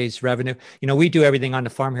way to raise revenue. We do everything on the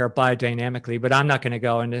farm here biodynamically, but I'm not going to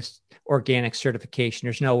go in this organic certification.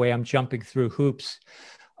 There's no way I'm jumping through hoops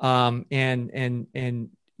and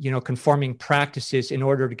conforming practices in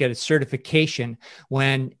order to get a certification,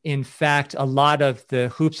 when in fact, a lot of the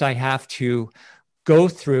hoops I have to go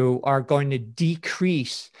through are going to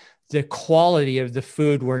decrease the quality of the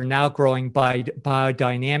food we're now growing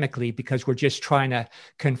biodynamically, because we're just trying to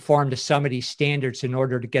conform to some of these standards in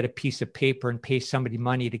order to get a piece of paper and pay somebody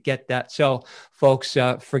money to get that. So folks,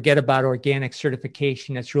 forget about organic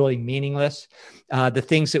certification. It's really meaningless. The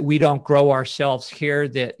things that we don't grow ourselves here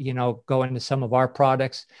that, go into some of our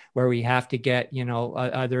products where we have to get,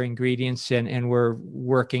 other ingredients and we're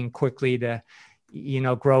working quickly to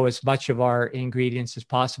grow as much of our ingredients as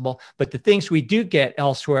possible. But the things we do get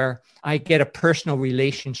elsewhere, I get a personal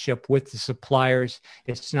relationship with the suppliers.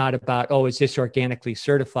 It's not about, is this organically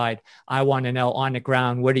certified? I want to know on the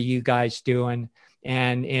ground, what are you guys doing?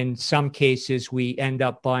 And in some cases, we end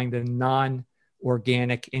up buying the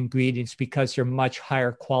non-organic ingredients because they're much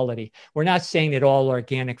higher quality. We're not saying that all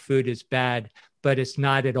organic food is bad, but it's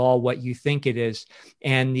not at all what you think it is.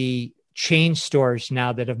 And the chain stores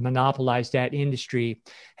now that have monopolized that industry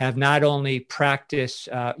have not only practiced,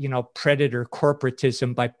 predator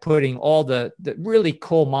corporatism by putting all the really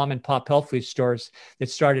cool mom and pop health food stores that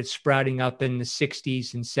started sprouting up in the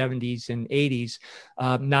 60s and 70s and 80s.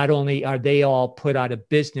 Not only are they all put out of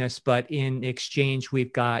business, but in exchange,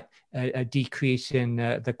 we've got a decrease in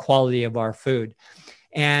the quality of our food.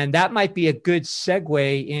 And that might be a good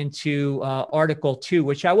segue into Article 2,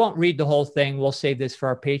 which I won't read the whole thing. We'll save this for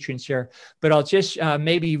our patrons here, but I'll just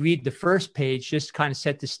maybe read the first page, just kind of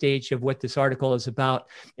set the stage of what this article is about.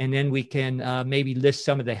 And then we can maybe list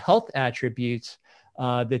some of the health attributes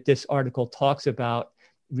that this article talks about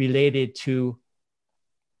related to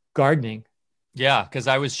gardening. Yeah, because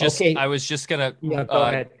I was just going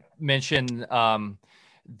to mention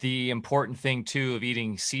the important thing too of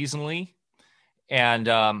eating seasonally. And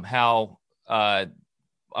how I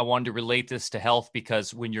wanted to relate this to health,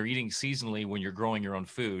 because when you're eating seasonally, when you're growing your own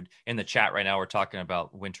food, in the chat right now, we're talking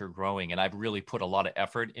about winter growing. And I've really put a lot of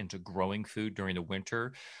effort into growing food during the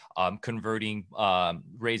winter, converting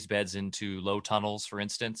raised beds into low tunnels, for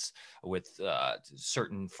instance, with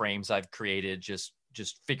certain frames I've created, just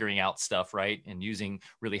figuring out stuff, right? And using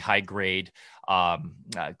really high grade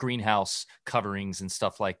greenhouse coverings and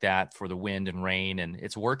stuff like that for the wind and rain. And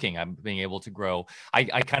it's working. I'm being able to grow. I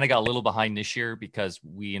kind of got a little behind this year because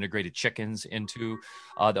we integrated chickens into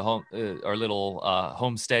the home, our little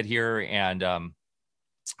homestead here. And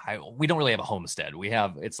we don't really have a homestead.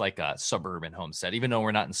 It's like a suburban homestead, even though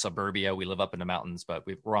we're not in suburbia. We live up in the mountains, but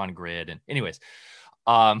we're on grid. And anyways,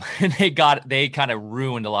 and they kind of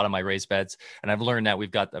ruined a lot of my raised beds. And I've learned that we've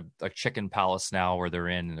got a chicken palace now where they're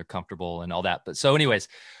in and they're comfortable and all that. But so anyways,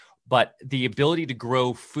 but the ability to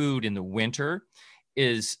grow food in the winter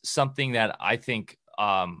is something that I think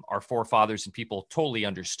our forefathers and people totally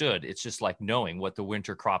understood. It's just like knowing what the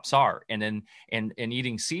winter crops are, and then and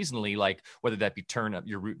eating seasonally, like whether that be turnip,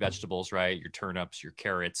 your root vegetables, right? Your turnips, your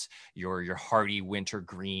carrots, your hearty winter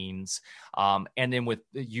greens, and then with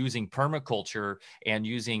using permaculture and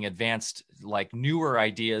using advanced, like newer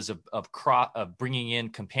ideas of bringing in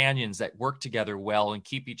companions that work together well and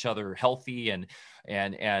keep each other healthy and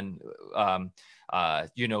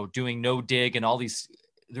doing no dig and all these.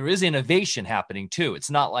 There is innovation happening too. It's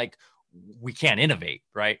not like we can't innovate,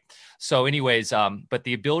 right? So anyways, but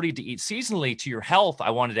the ability to eat seasonally to your health,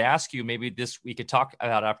 I wanted to ask you, maybe we could talk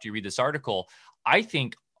about after you read this article. I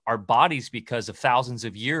think our bodies, because of thousands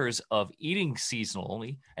of years of eating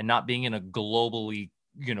seasonally and not being in a globally,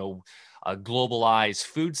 a globalized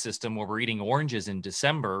food system where we're eating oranges in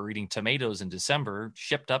December, or eating tomatoes in December,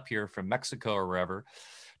 shipped up here from Mexico or wherever,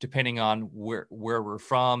 depending on where we're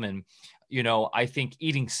from. And I think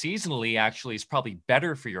eating seasonally actually is probably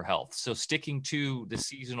better for your health. So sticking to the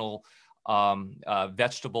seasonal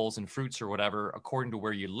vegetables and fruits or whatever, according to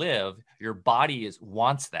where you live, your body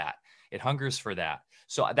wants that. It hungers for that.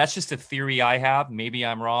 So that's just a theory I have. Maybe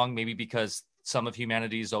I'm wrong. Maybe because some of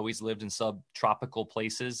humanity has always lived in subtropical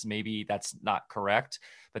places. Maybe that's not correct.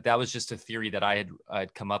 But that was just a theory that I'd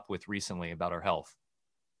come up with recently about our health.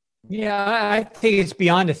 Yeah, I think it's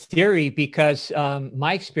beyond a theory, because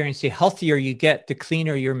my experience, the healthier you get, the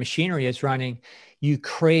cleaner your machinery is running. You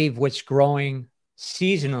crave what's growing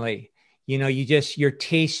seasonally. Your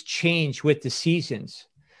tastes change with the seasons.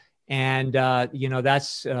 And,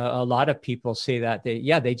 that's a lot of people say that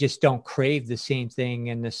they just don't crave the same thing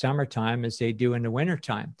in the summertime as they do in the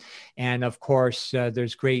wintertime. And of course,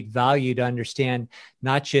 there's great value to understand,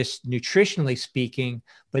 not just nutritionally speaking,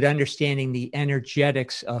 but understanding the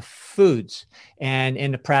energetics of foods. And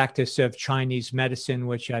in the practice of Chinese medicine,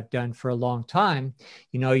 which I've done for a long time,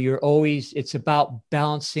 it's about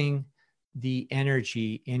balancing the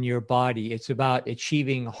energy in your body. It's about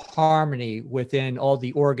achieving harmony within all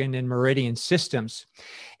the organ and meridian systems.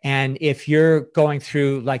 And if you're going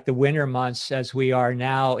through like the winter months as we are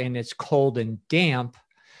now, and it's cold and damp,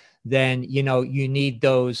 then you need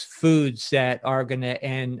those foods that are going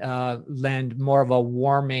to lend more of a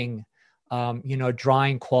warming,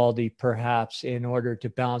 drying quality, perhaps, in order to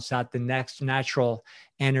balance out the next natural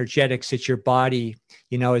energetics that your body,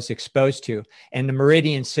 is exposed to. And the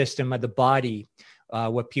meridian system of the body,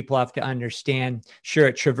 what people have to understand, sure,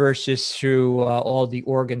 it traverses through all the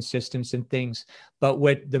organ systems and things, but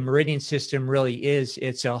what the meridian system really is,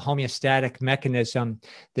 it's a homeostatic mechanism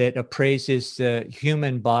that appraises the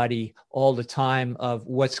human body all the time of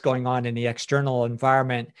what's going on in the external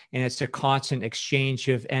environment. And it's a constant exchange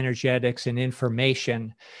of energetics and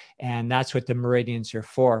information. And that's what the meridians are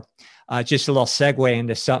for. Just a little segue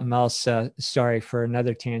into something else. Sorry for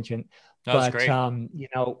another tangent. That's But,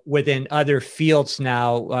 great. within other fields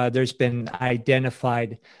now, there's been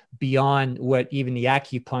identified beyond what even the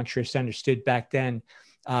acupuncturists understood back then,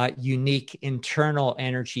 unique internal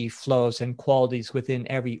energy flows and qualities within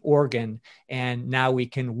every organ. And now we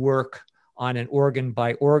can work on an organ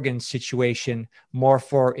by organ situation more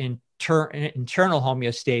for internal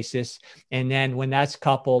homeostasis. And then when that's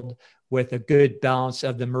coupled with a good balance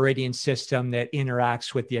of the meridian system that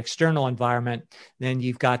interacts with the external environment, then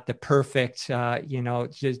you've got the perfect,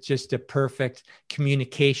 just a perfect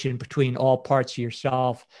communication between all parts of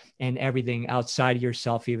yourself and everything outside of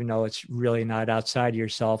yourself, even though it's really not outside of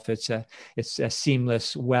yourself. It's a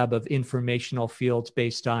seamless web of informational fields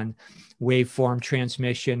based on waveform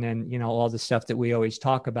transmission and, all the stuff that we always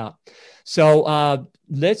talk about. So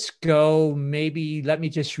let's go, let me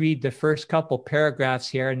just read the first couple paragraphs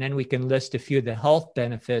here, and then we can list a few of the health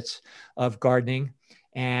benefits of gardening.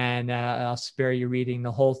 And I'll spare you reading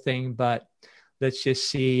the whole thing, but let's just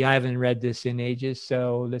see. I haven't read this in ages,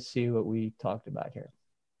 so let's see what we talked about here.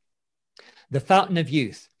 The fountain of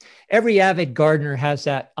youth. Every avid gardener has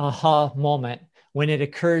that aha moment when it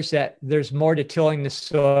occurs that there's more to tilling the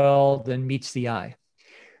soil than meets the eye.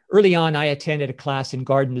 Early on, I attended a class in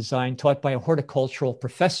garden design taught by a horticultural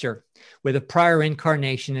professor with a prior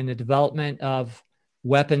incarnation in the development of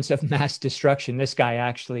weapons of mass destruction. This guy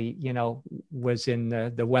actually, was in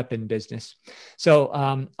the weapon business.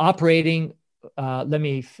 So operating,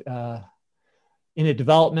 in the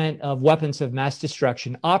development of weapons of mass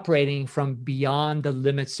destruction, operating from beyond the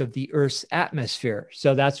limits of the Earth's atmosphere.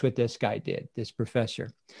 So that's what this guy did, this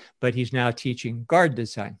professor. But he's now teaching garden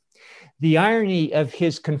design. The irony of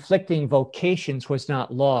his conflicting vocations was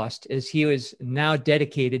not lost, as he was now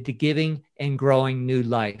dedicated to giving and growing new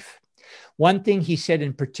life. One thing he said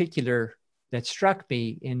in particular that struck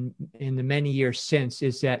me in the many years since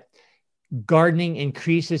is that gardening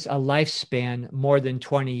increases a lifespan more than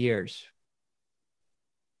 20 years.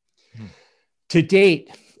 To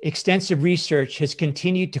date, extensive research has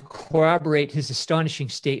continued to corroborate his astonishing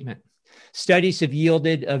statement. Studies have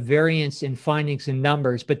yielded a variance in findings and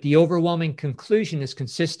numbers, but the overwhelming conclusion is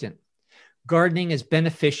consistent. Gardening is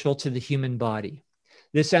beneficial to the human body.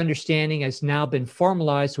 This understanding has now been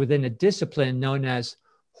formalized within a discipline known as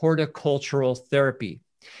horticultural therapy.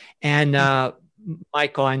 And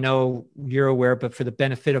Michael, I know you're aware, but for the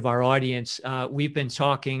benefit of our audience, we've been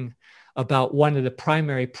talking about one of the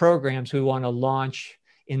primary programs we want to launch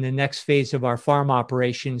in the next phase of our farm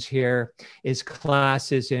operations here is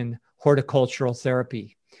classes in horticultural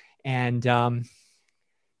therapy. And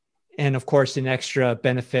of course, an extra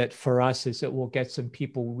benefit for us is that we'll get some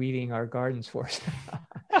people weeding our gardens for us.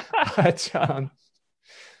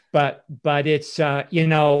 but it's,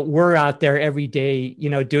 we're out there every day,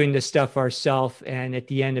 doing this stuff ourselves. And at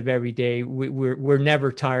the end of every day, we're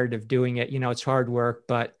never tired of doing it. It's hard work,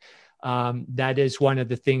 but that is one of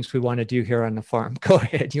the things we want to do here on the farm. Go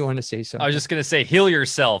ahead. You want to say something? I was just going to say, heal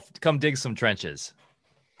yourself. Come dig some trenches.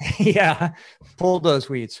 Yeah, pull those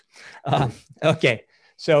weeds. Okay,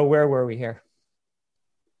 so where were we here?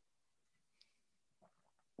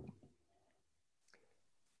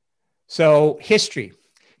 So history.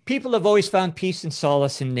 People have always found peace and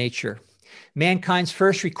solace in nature. Mankind's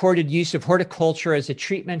first recorded use of horticulture as a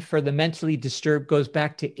treatment for the mentally disturbed goes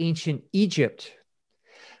back to ancient Egypt.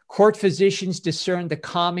 Court physicians discerned the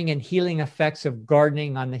calming and healing effects of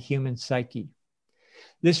gardening on the human psyche.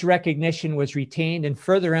 This recognition was retained and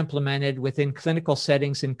further implemented within clinical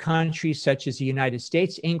settings in countries such as the United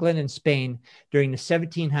States, England, and Spain during the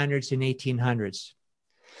 1700s and 1800s.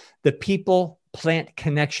 The people-plant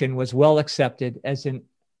connection was well accepted as an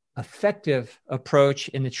effective approach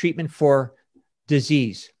in the treatment for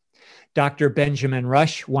disease. Dr. Benjamin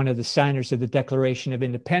Rush, one of the signers of the Declaration of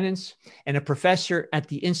Independence and a professor at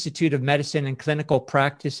the Institute of Medicine and Clinical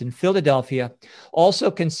Practice in Philadelphia,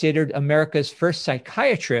 also considered America's first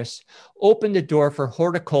psychiatrist, opened the door for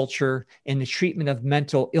horticulture in the treatment of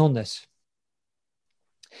mental illness.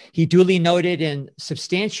 He duly noted and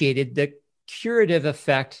substantiated the curative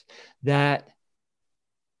effect that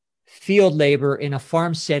field labor in a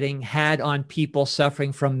farm setting had on people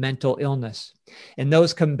suffering from mental illness and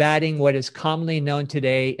those combating what is commonly known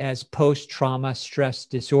today as post-trauma stress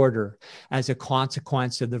disorder as a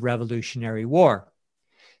consequence of the Revolutionary War.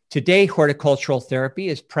 Today, horticultural therapy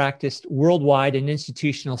is practiced worldwide in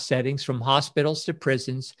institutional settings from hospitals to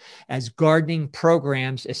prisons as gardening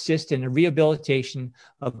programs assist in the rehabilitation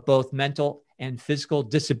of both mental and physical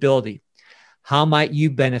disability. How might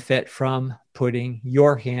you benefit from putting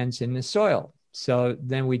your hands in the soil? So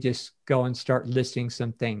then we just go and start listing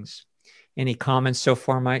some things. Any comments so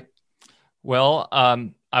far, Mike? Well,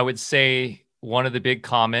 I would say one of the big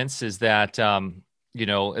comments is that,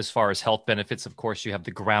 as far as health benefits, of course, you have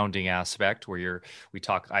the grounding aspect where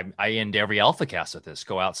I end every alpha cast with this: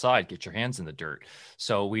 go outside, get your hands in the dirt.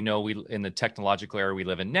 So we know in the technological era we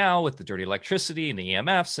live in now, with the dirty electricity and the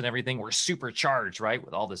EMFs and everything, we're supercharged, right?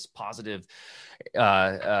 With all this positive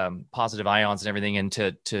ions and everything. And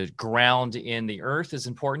to ground in the earth is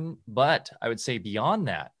important. But I would say beyond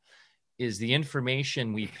that is the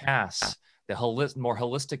information we pass, the more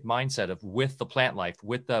holistic mindset of with the plant life,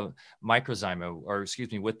 with the microzyme,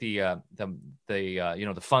 with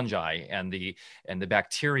the fungi and the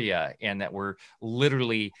bacteria, and that we're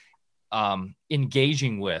literally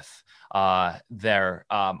engaging with there.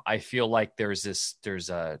 I feel like there's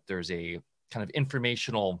a kind of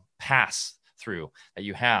informational pass through that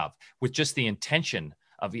you have with just the intention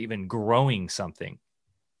of even growing something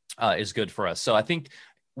is good for us. So I think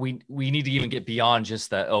we need to even get beyond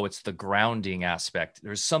just it's the grounding aspect.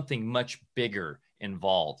 There's something much bigger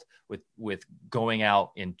involved with going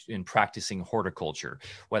out and practicing horticulture,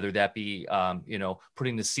 whether that be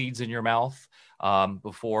putting the seeds in your mouth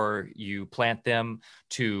before you plant them,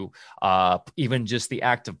 to even just the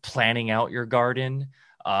act of planning out your garden.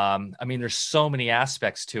 There's so many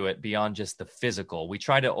aspects to it beyond just the physical. We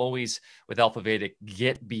try to always, with Alpha Vedic,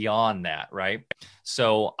 get beyond that, right?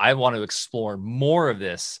 So I want to explore more of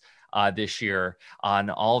this this year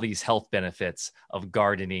on all these health benefits of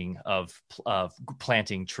gardening, of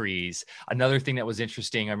planting trees. Another thing that was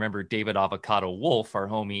interesting, I remember David Avocado Wolf, our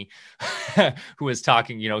homie, who was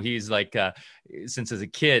talking, he's like, since as a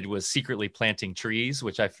kid was secretly planting trees,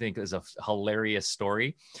 which I think is a hilarious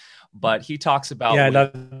story. But he talks about, I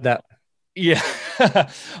love that. Yeah.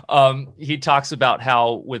 He talks about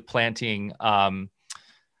how with planting, I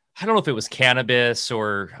don't know if it was cannabis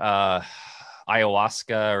or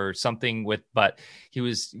ayahuasca or something but he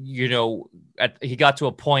was, he got to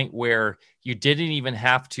a point where you didn't even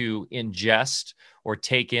have to ingest or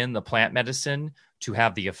take in the plant medicine to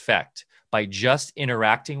have the effect. By just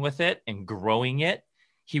interacting with it and growing it,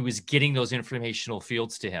 he was getting those informational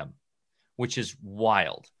fields to him, which is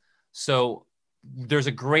wild. So there's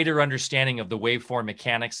a greater understanding of the waveform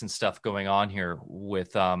mechanics and stuff going on here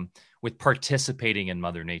with participating in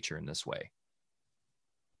Mother Nature in this way.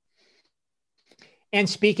 And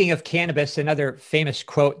speaking of cannabis, another famous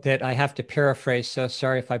quote that I have to paraphrase, so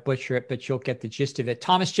sorry if I butcher it, but you'll get the gist of it.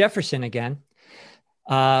 Thomas Jefferson again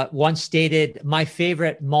once stated, "My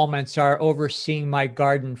favorite moments are overseeing my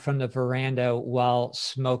garden from the veranda while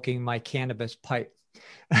smoking my cannabis pipe."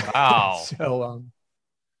 Wow. So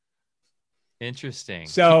interesting.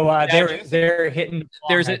 So they're hitting.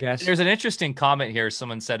 There's an interesting comment here.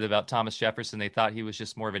 Someone said about Thomas Jefferson, they thought he was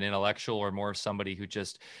just more of an intellectual or more of somebody who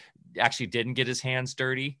just actually didn't get his hands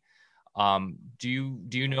dirty. Do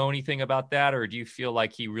you know anything about that, or do you feel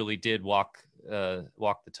like he really did walk the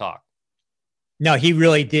talk? No, he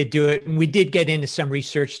really did do it, and we did get into some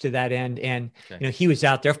research to that end. And okay. He was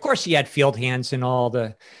out there. Of course, he had field hands and all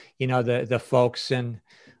the, the folks and.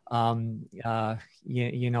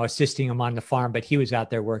 Assisting him on the farm, but he was out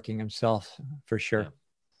there working himself for sure. Yeah.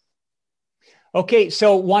 Okay.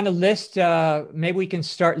 So want to list, maybe we can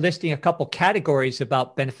start listing a couple categories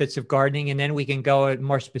about benefits of gardening, and then we can go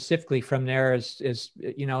more specifically from there as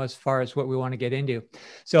far as what we want to get into.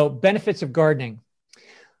 So benefits of gardening.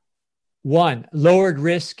 1, lowered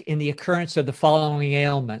risk in the occurrence of the following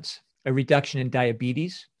ailments: a reduction in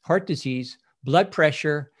diabetes, heart disease, blood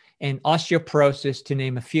pressure, and osteoporosis, to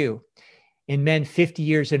name a few. In men 50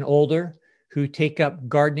 years and older who take up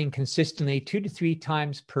gardening consistently 2 to 3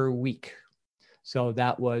 times per week. So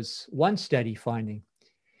that was one study finding.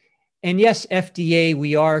 And yes, FDA,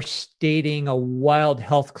 we are stating a wild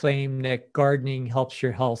health claim that gardening helps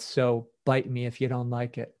your health. So bite me if you don't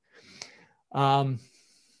like it.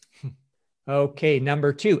 Okay,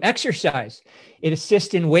 number 2, exercise. It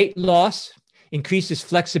assists in weight loss, increases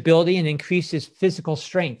flexibility, and increases physical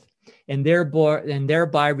strength, and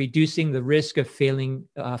thereby reducing the risk of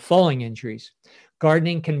falling injuries.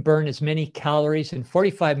 Gardening can burn as many calories in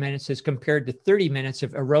 45 minutes as compared to 30 minutes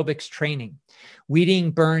of aerobics training.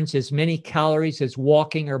 Weeding burns as many calories as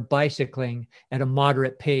walking or bicycling at a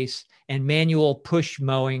moderate pace, and manual push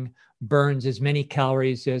mowing burns as many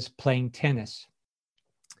calories as playing tennis.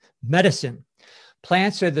 Medicine.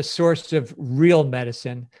 Plants are the source of real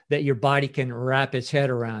medicine that your body can wrap its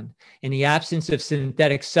head around. In the absence of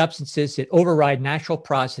synthetic substances that override natural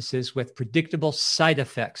processes with predictable side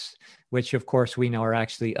effects, which of course we know are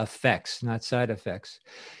actually effects, not side effects.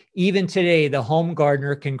 Even today, the home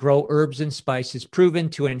gardener can grow herbs and spices proven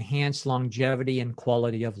to enhance longevity and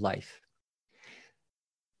quality of life.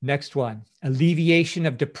 Next one, alleviation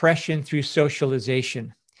of depression through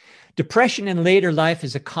socialization. Depression in later life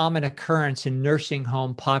is a common occurrence in nursing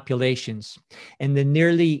home populations, and the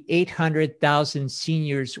nearly 800,000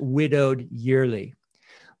 seniors widowed yearly.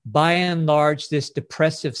 By and large, this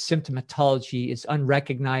depressive symptomatology is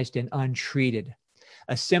unrecognized and untreated.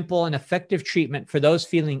 A simple and effective treatment for those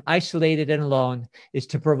feeling isolated and alone is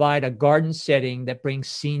to provide a garden setting that brings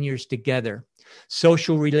seniors together.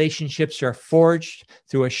 Social relationships are forged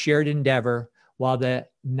through a shared endeavor, while the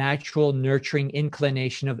natural nurturing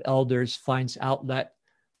inclination of elders finds outlet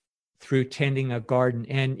through tending a garden.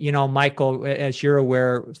 And, Michael, as you're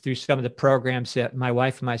aware, through some of the programs that my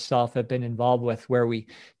wife and myself have been involved with, where we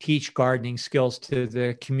teach gardening skills to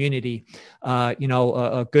the community,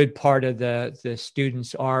 a good part of the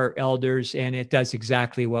students are elders, and it does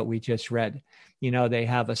exactly what we just read. They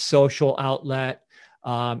have a social outlet,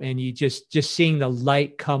 and you just seeing the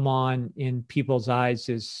light come on in people's eyes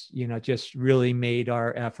is, just really made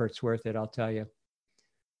our efforts worth it, I'll tell you.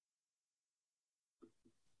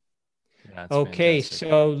 Okay, fantastic.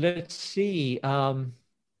 So let's see.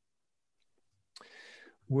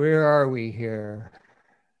 Where are we here?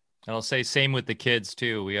 And I'll say same with the kids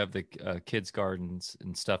too. We have the kids gardens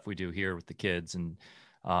and stuff we do here with the kids, and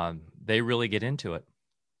they really get into it.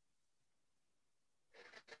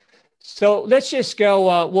 So let's just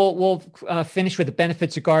go. We'll finish with the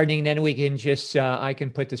benefits of gardening. Then we can just I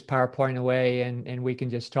can put this PowerPoint away and we can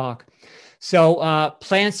just talk. So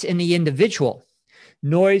plants in the individual.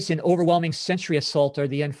 Noise and overwhelming sensory assault are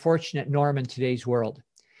the unfortunate norm in today's world.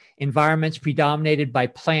 Environments predominated by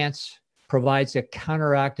plants provides a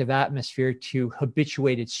counteractive atmosphere to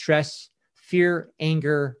habituated stress, fear,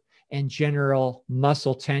 anger, and general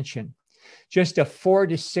muscle tension. Just a 4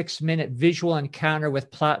 to 6 minute visual encounter with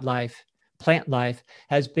plant life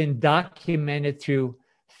has been documented through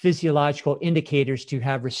physiological indicators to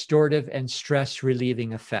have restorative and stress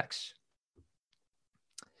relieving effects.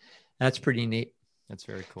 That's pretty neat. That's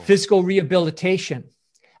very cool. Physical rehabilitation.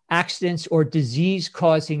 Accidents or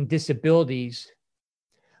disease-causing disabilities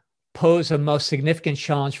pose a most significant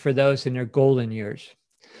challenge for those in their golden years.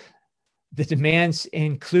 The demands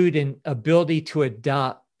include an ability to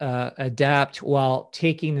adapt while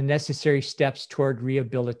taking the necessary steps toward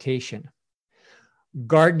rehabilitation.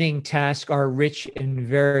 Gardening tasks are rich and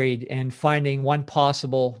varied, and finding one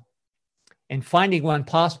possible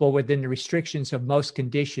within the restrictions of most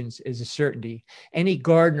conditions is a certainty. Any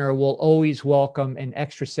gardener will always welcome an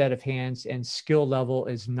extra set of hands, and skill level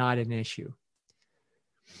is not an issue.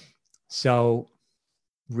 So,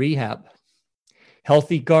 rehab.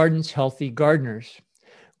 Healthy gardens, healthy gardeners.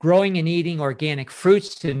 Growing and eating organic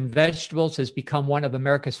fruits and vegetables has become one of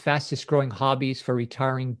America's fastest growing hobbies for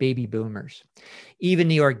retiring baby boomers. Even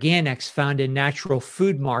the organics found in natural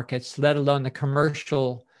food markets, let alone the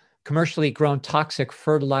commercially grown toxic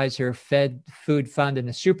fertilizer-fed food found in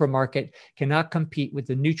the supermarket, cannot compete with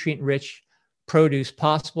the nutrient-rich produce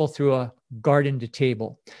possible through a garden to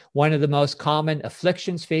table. One of the most common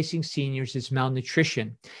afflictions facing seniors is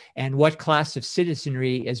malnutrition, and what class of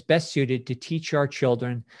citizenry is best suited to teach our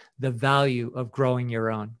children the value of growing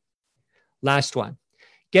your own? Last one,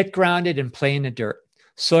 get grounded and play in the dirt.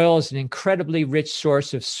 Soil is an incredibly rich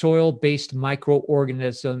source of soil-based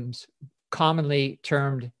microorganisms, commonly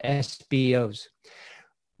termed SBOs.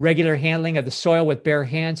 Regular handling of the soil with bare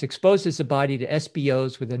hands exposes the body to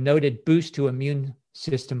SBOs with a noted boost to immune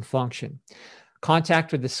system function.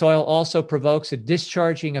 Contact with the soil also provokes a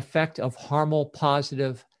discharging effect of harmful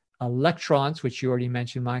positive electrons, which you already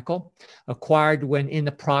mentioned, Michael, acquired when in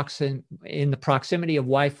the proximity of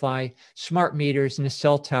Wi-Fi, smart meters, and the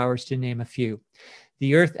cell towers, to name a few.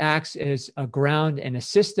 The earth acts as a ground and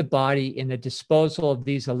assists the body in the disposal of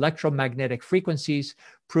these electromagnetic frequencies,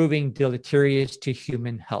 proving deleterious to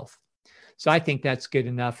human health. So I think that's good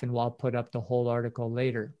enough, and I'll put up the whole article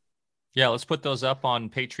later. Yeah, let's put those up on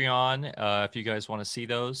Patreon if you guys want to see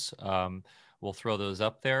those. We'll throw those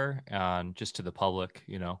up there and just to the public,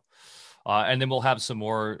 and then we'll have some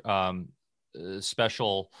more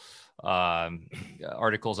special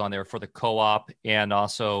articles on there for the co-op, and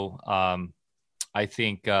also I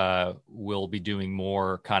think we'll be doing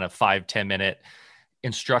more kind of 5-10 minute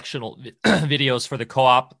instructional videos for the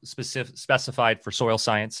co-op specified for soil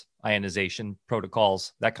science, ionization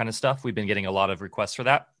protocols, that kind of stuff. We've been getting a lot of requests for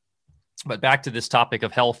that. But back to this topic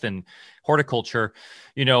of health and horticulture,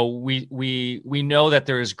 we know that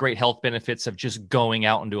there is great health benefits of just going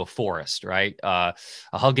out into a forest, right?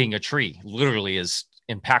 Hugging a tree literally is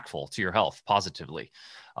impactful to your health positively.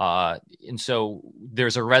 And so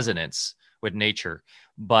there's a resonance with nature.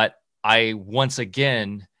 But I, once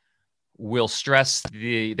again, will stress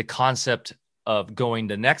the concept of going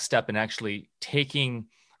the next step and actually taking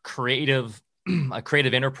creative a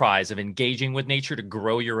creative enterprise of engaging with nature to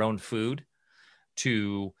grow your own food,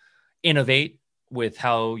 to innovate with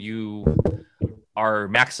how you are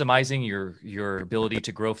maximizing your ability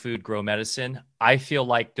to grow food, grow medicine. I feel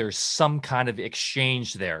like there's some kind of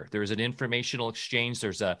exchange there. There's an informational exchange.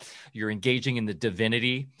 You're engaging in the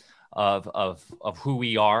divinity of who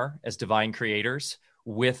we are as divine creators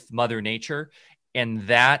with Mother Nature. And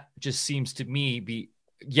that just seems to me be,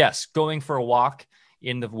 yes, going for a walk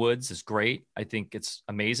in the woods is great. I think it's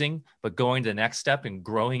amazing, but going to the next step and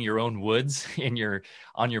growing your own woods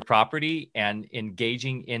on your property and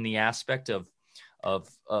engaging in the aspect of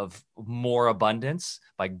more abundance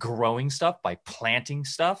by growing stuff, by planting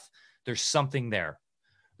stuff, there's something there.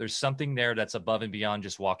 There's something there that's above and beyond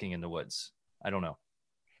just walking in the woods. I don't know.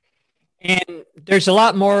 And there's a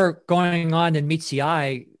lot more going on than meets the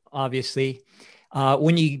eye, obviously.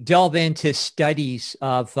 When you delve into studies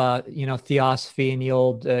of, theosophy and the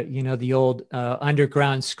old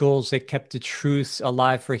underground schools that kept the truth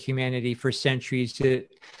alive for humanity for centuries, that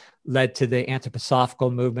led to the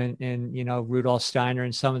anthroposophical movement and, Rudolf Steiner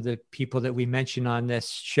and some of the people that we mentioned on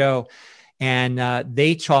this show. And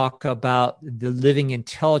they talk about the living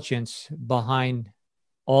intelligence behind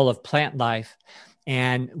all of plant life.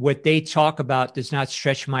 And what they talk about does not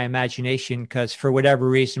stretch my imagination because for whatever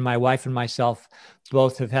reason, my wife and myself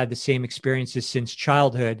both have had the same experiences since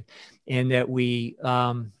childhood in that we,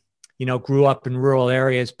 grew up in rural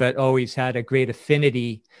areas, but always had a great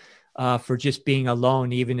affinity for just being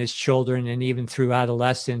alone, even as children and even through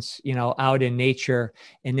adolescence, out in nature.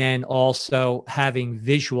 And then also having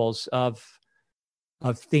visuals of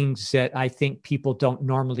things that I think people don't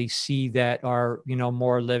normally see that are,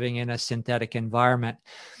 more living in a synthetic environment.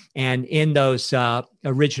 And in those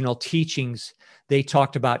original teachings, they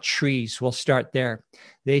talked about trees. We'll start there.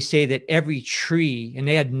 They say that every tree, and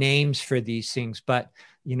they had names for these things, but,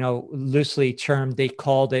 loosely termed, they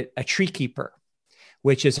called it a tree keeper,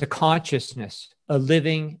 which is a consciousness, a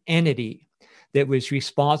living entity that was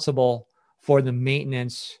responsible for the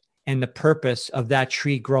maintenance and the purpose of that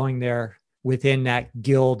tree growing there within that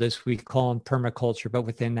guild, as we call in permaculture, but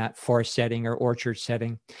within that forest setting or orchard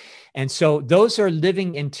setting. And so those are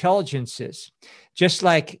living intelligences, just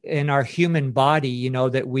like in our human body,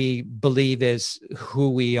 that we believe is who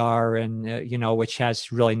we are and, which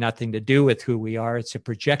has really nothing to do with who we are. It's a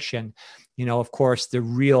projection. Of course, the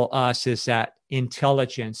real us is that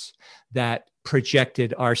intelligence that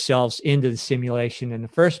projected ourselves into the simulation in the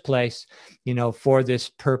first place, for this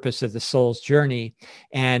purpose of the soul's journey.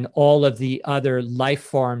 And all of the other life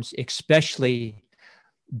forms, especially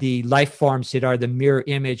the life forms that are the mirror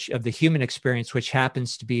image of the human experience, which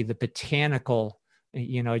happens to be the botanical,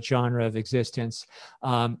 genre of existence,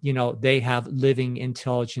 they have living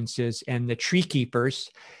intelligences. And the tree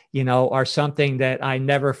keepers, are something that I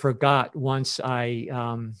never forgot once I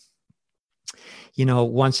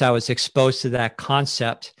was exposed to that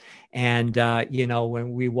concept. And,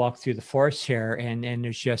 when we walk through the forest here and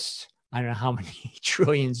there's just, I don't know how many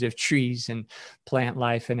trillions of trees and plant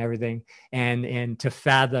life and everything. And to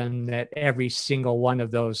fathom that every single one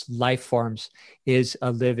of those life forms is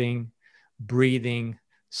a living, breathing,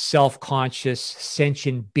 self-conscious,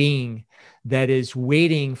 sentient being that is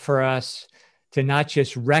waiting for us to not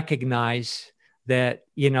just recognize that,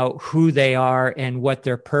 who they are and what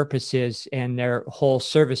their purpose is and their whole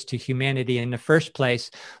service to humanity in the first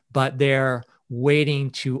place, but they're waiting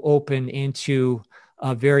to open into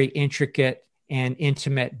a very intricate and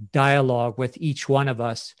intimate dialogue with each one of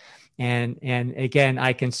us. And again,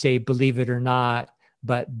 I can say, believe it or not,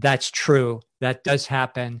 but that's true. That does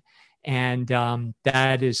happen. And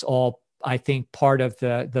that is all, I think, part of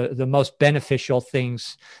the most beneficial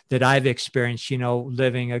things that I've experienced,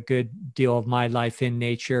 living a good deal of my life in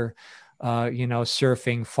nature,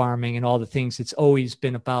 surfing, farming, and all the things. It's always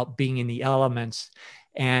been about being in the elements.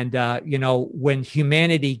 And, when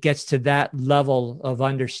humanity gets to that level of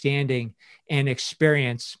understanding and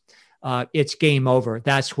experience, it's game over.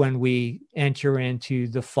 That's when we enter into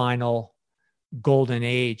the final golden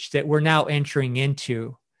age that we're now entering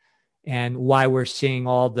into, and why we're seeing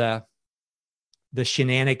all the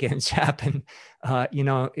shenanigans happen,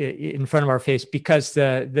 in front of our face, because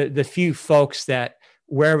the few folks that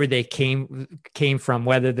wherever they came from,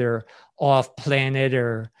 whether they're off planet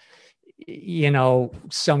or,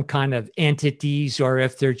 some kind of entities, or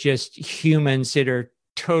if they're just humans that are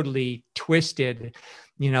totally twisted,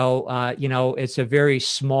 it's a very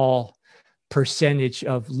small percentage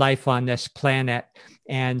of life on this planet.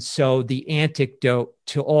 And so the antidote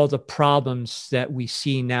to all the problems that we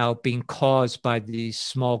see now being caused by these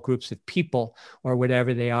small groups of people or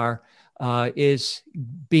whatever they are, is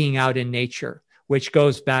being out in nature. which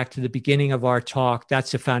goes back to the beginning of our talk.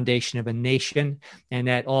 That's the foundation of a nation, and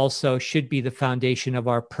that also should be the foundation of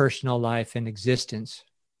our personal life and existence.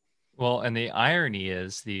 Well, and the irony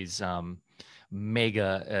is these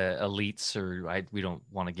mega elites, or we don't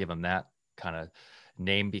want to give them that kind of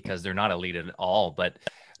name because they're not elite at all, but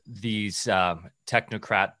these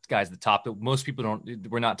technocrat guys at the top, most people don't,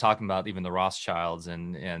 we're not talking about even the Rothschilds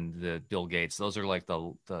and the Bill Gates. Those are like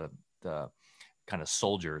the kind of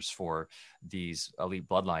soldiers for these elite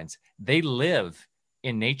bloodlines. They live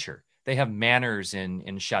in nature. They have manors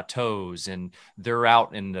in chateaus, and they're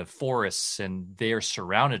out in the forests, and they're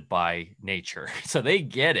surrounded by nature. So they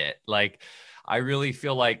get it. Like, I really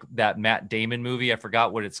feel like that Matt Damon movie, I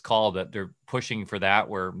forgot what it's called, that they're pushing for that,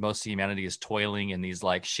 where most of humanity is toiling in these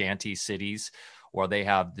like shanty cities, or they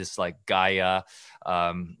have this like Gaia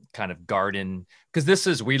kind of garden.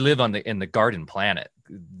 Because we live in the garden planet.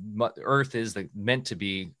 Earth is meant to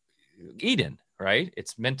be Eden, right?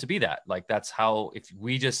 It's meant to be that. Like, that's how, if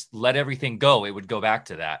we just let everything go, it would go back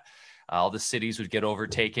to that. All the cities would get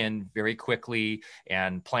overtaken very quickly,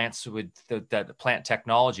 and that plant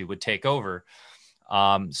technology would take over.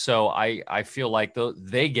 So I feel like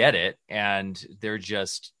they get it, and they're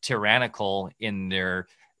just tyrannical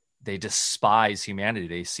they despise humanity.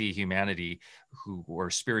 They see humanity who are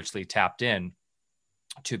spiritually tapped in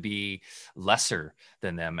to be lesser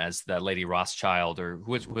than them, as the lady Rothschild, or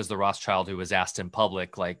who was the Rothschild who was asked in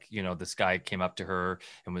public, like, this guy came up to her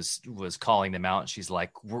and was calling them out. And she's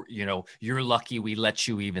like, you're lucky we let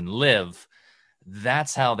you even live.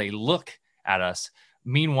 That's how they look at us.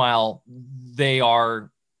 Meanwhile, they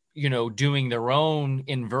are, doing their own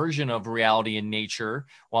inversion of reality and nature.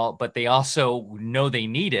 But they also know they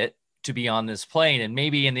need it to be on this plane. And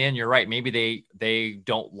maybe in the end, you're right. Maybe they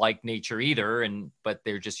don't like nature either. But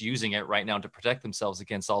they're just using it right now to protect themselves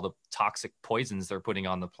against all the toxic poisons they're putting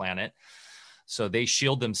on the planet. So they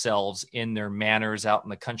shield themselves in their manors out in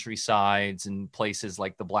the countrysides and places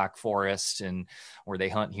like the Black Forest, and where they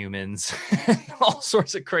hunt humans, all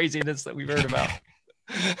sorts of craziness that we've heard about.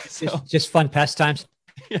 So, just fun pastimes.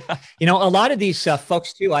 Yeah. A lot of these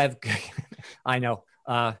folks too, I know,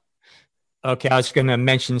 okay, I was going to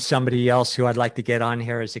mention somebody else who I'd like to get on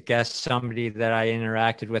here as a guest, somebody that I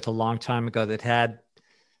interacted with a long time ago that had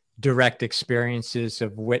direct experiences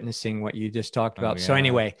of witnessing what you just talked about. Oh, yeah. So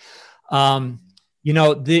anyway,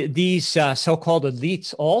 these so-called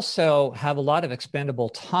elites also have a lot of expendable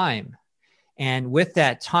time. And with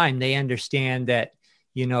that time, they understand that,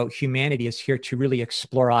 humanity is here to really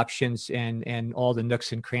explore options and all the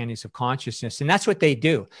nooks and crannies of consciousness. And that's what they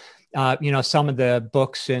do. Some of the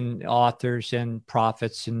books and authors and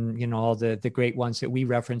prophets and, all the great ones that we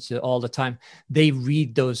reference all the time, they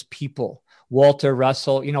read those people. Walter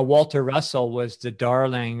Russell was the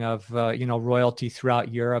darling of, royalty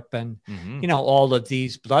throughout Europe, and, all of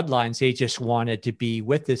these bloodlines, they just wanted to be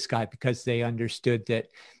with this guy because they understood that,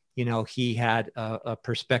 he had a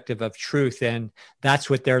perspective of truth, and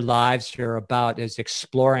that's what their lives are about, is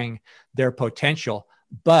exploring their potential.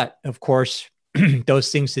 But of course,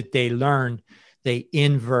 those things that they learn, they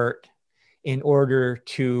invert in order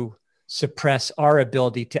to suppress our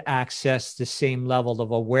ability to access the same level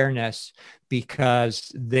of awareness,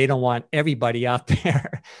 because they don't want everybody out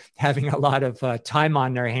there having a lot of time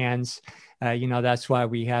on their hands. That's why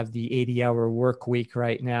we have the 80-hour work week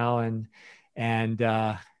right now. And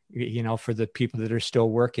for the people that are still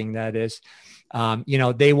working, that is,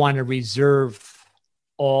 they want to reserve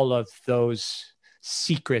all of those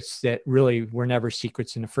secrets that really were never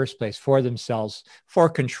secrets in the first place for themselves, for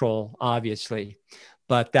control, obviously.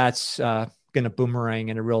 But that's going to boomerang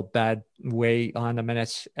in a real bad way on them. And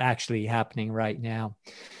it's actually happening right now.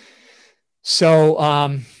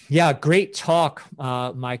 So, great talk,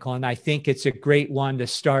 Michael. And I think it's a great one to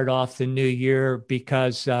start off the new year,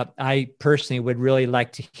 because I personally would really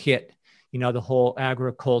like to hit, the whole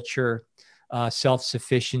agriculture,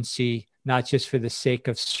 self-sufficiency, not just for the sake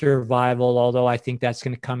of survival, although I think that's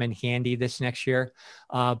going to come in handy this next year,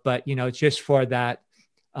 but, just for that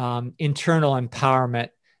internal empowerment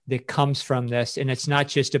that comes from this. And it's not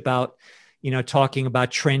just about, talking about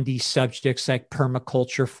trendy subjects like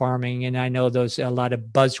permaculture farming. And I know those a lot of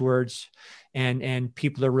buzzwords, and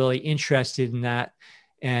people are really interested in that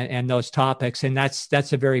and those topics. And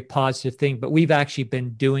that's a very positive thing, but we've actually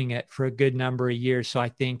been doing it for a good number of years. So I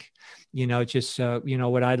think,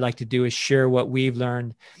 what I'd like to do is share what we've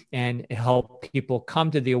learned and help people come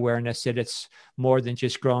to the awareness that it's more than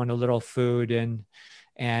just growing a little food and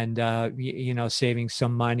saving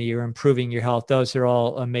some money or improving your health. Those are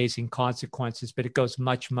all amazing consequences, but it goes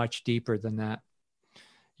much, much deeper than that.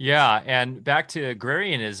 Yeah. And back to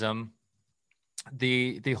agrarianism,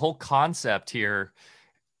 the whole concept here,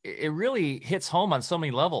 it really hits home on so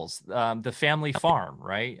many levels. The family farm,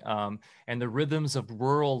 right? And the rhythms of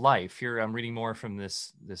rural life. Here, I'm reading more from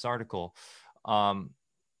this article.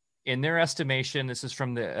 In their estimation, this is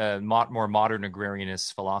from the more modern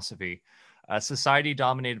agrarianist philosophy. A society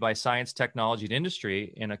dominated by science, technology, and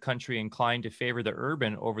industry in a country inclined to favor the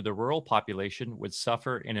urban over the rural population would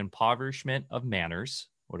suffer an impoverishment of manners.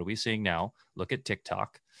 What are we seeing now? Look at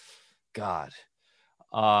TikTok. God.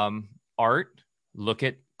 Art. Look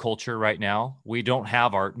at culture right now. We don't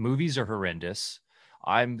have art. Movies are horrendous.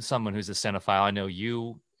 I'm someone who's a cinephile. I know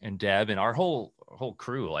you and Deb and our whole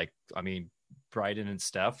crew. Like, I mean, Bryden and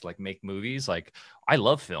Steph, like, make movies. Like, I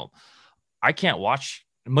love film. I can't watch.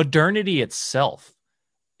 Modernity itself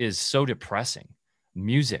is so depressing.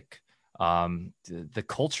 Music, the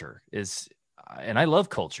culture is, and I love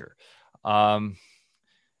culture. So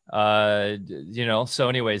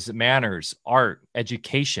anyways, manners, art,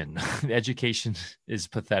 education. Education is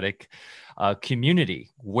pathetic.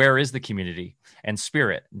 Community, where is the community? And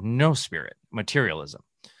spirit, no spirit. Materialism.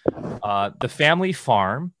 The family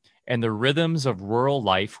farm and the rhythms of rural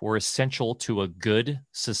life were essential to a good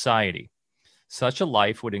society. Such a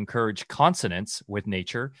life would encourage consonance with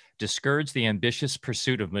nature, discourage the ambitious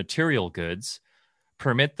pursuit of material goods,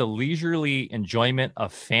 permit the leisurely enjoyment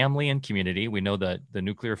of family and community. We know that the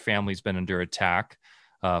nuclear family's been under attack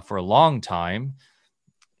for a long time,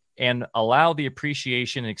 and allow the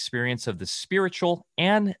appreciation and experience of the spiritual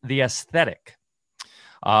and the aesthetic.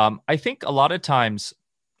 I think a lot of times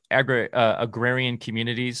agrarian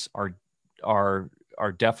communities are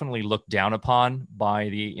definitely looked down upon by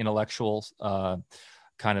the intellectual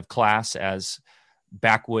kind of class as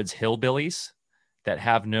backwoods hillbillies that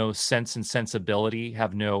have no sense and sensibility,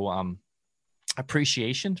 have no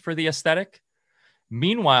appreciation for the aesthetic.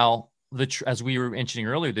 Meanwhile, as we were mentioning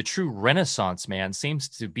earlier, the true Renaissance man seems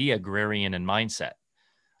to be agrarian in mindset.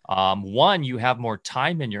 One, you have more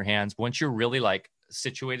time in your hands once you're really like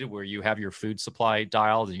situated where you have your food supply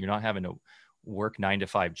dialed and you're not having to work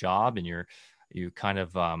 9-to-5 job, and you kind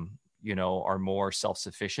of are more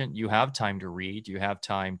self-sufficient. You have time to read. You have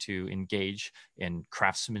time to engage in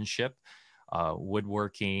craftsmanship,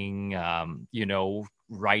 woodworking,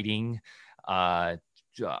 writing,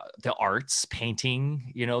 the arts,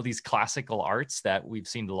 painting, these classical arts that we've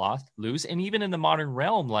seen lose. And even in the modern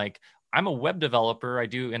realm, like, I'm a web developer. I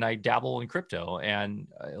dabble in crypto, and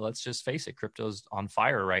let's just face it, crypto's on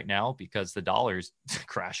fire right now because the dollar's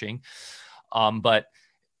crashing. But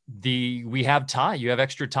we have time. You have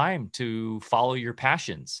extra time to follow your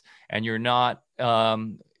passions, and you're not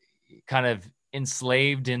kind of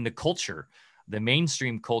enslaved in the culture, the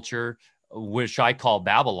mainstream culture, which I call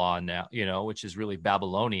Babylon now, which is really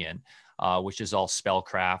Babylonian, which is all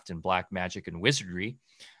spellcraft and black magic and wizardry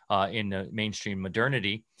in the mainstream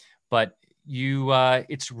modernity. But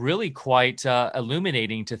it's really quite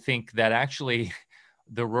illuminating to think that actually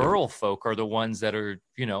the rural folk are the ones that are,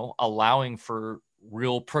 allowing for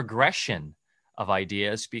real progression of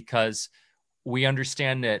ideas, because we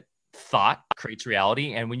understand that thought creates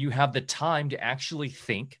reality. And when you have the time to actually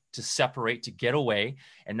think, to separate, to get away,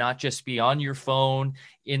 and not just be on your phone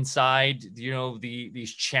inside,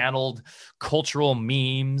 these channeled cultural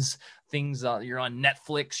memes, things, you're on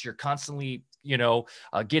Netflix, you're constantly,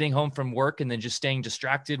 getting home from work and then just staying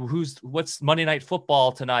distracted. What's Monday Night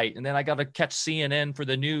Football tonight? And then I got to catch CNN for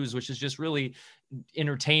the news, which is just really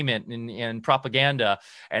entertainment and propaganda.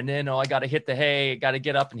 And then, I got to hit the hay, got to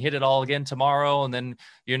get up and hit it all again tomorrow. And then,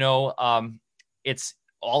 it's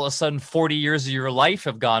all of a sudden 40 years of your life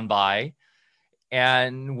have gone by.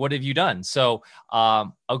 And what have you done? So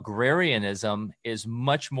agrarianism is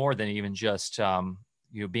much more than even just,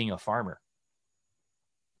 being a farmer.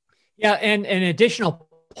 Yeah. And an additional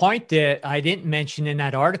point that I didn't mention in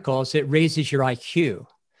that article is it raises your IQ.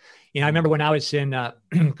 I remember when I was in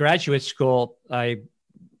graduate school, I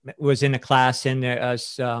was in a class and I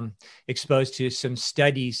was exposed to some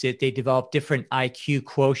studies that they developed different IQ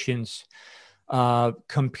quotients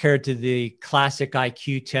compared to the classic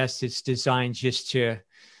IQ test. It's designed just to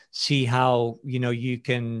see how, you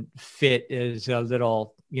can fit as a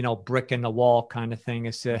little, brick in the wall kind of thing,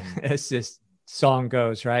 as this song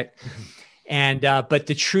goes, right? And but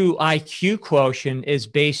the true IQ quotient is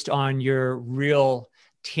based on your real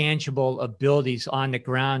tangible abilities on the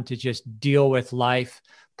ground to just deal with life,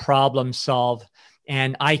 problem solve.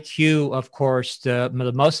 And IQ, of course, the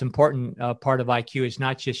most important part of IQ is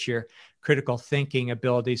not just your critical thinking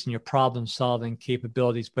abilities and your problem solving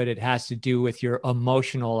capabilities, but it has to do with your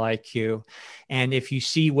emotional IQ. And if you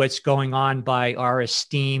see what's going on by our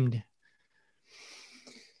esteemed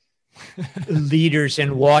leaders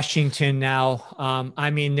in Washington now. I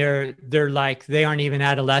mean, they're like, they aren't even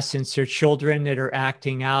adolescents; they're children that are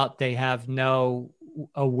acting out. They have no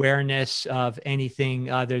awareness of anything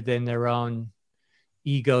other than their own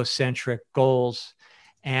egocentric goals,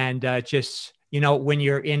 and just, when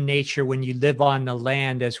you're in nature, when you live on the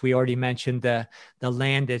land, as we already mentioned, the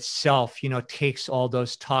land itself, takes all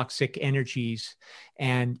those toxic energies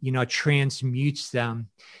and transmutes them,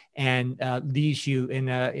 and leaves you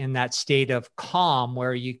in that state of calm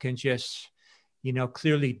where you can just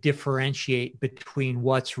clearly differentiate between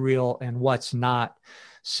what's real and what's not.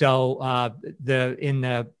 So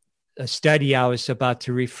the study I was about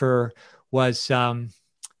to refer was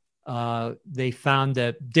they found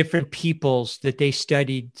that different peoples that they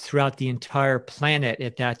studied throughout the entire planet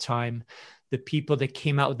at that time, the people that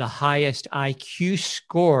came out with the highest IQ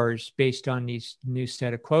scores based on these new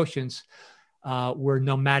set of quotients were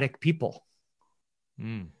nomadic people.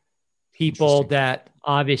 People that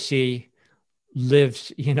obviously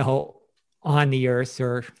lived, on the earth,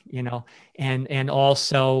 or, and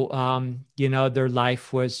also, their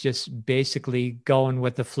life was just basically going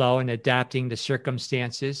with the flow and adapting to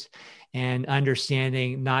circumstances and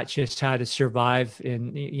understanding not just how to survive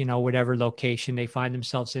in, whatever location they find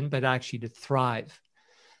themselves in, but actually to thrive.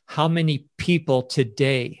 How many people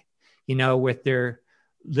today, with their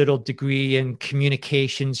little degree in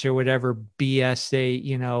communications or whatever BS they,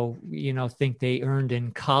 think they earned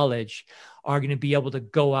in college, are going to be able to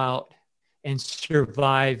go out and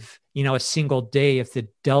survive, a single day if the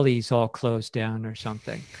delis all closed down or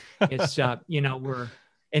something. It's,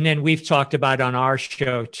 and then we've talked about on our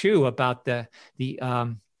show too, about the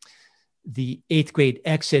 8th grade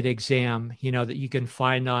exit exam, that you can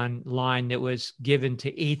find online, that was given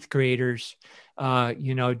to 8th graders,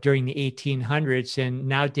 during the 1800s. And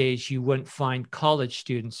nowadays you wouldn't find college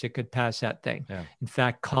students that could pass that thing. Yeah. In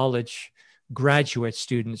fact, college graduate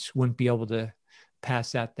students wouldn't be able to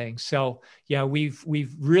pass that thing. So yeah, we've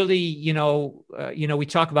really, we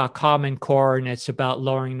talk about Common Core, and it's about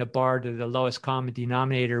lowering the bar to the lowest common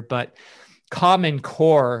denominator, but Common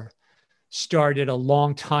Core started a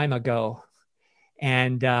long time ago.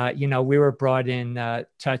 And, we were brought in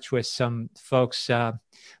touch with some folks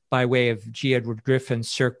by way of G. Edward Griffin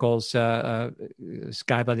circles, this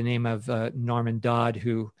guy by the name of Norman Dodd,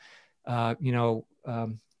 who,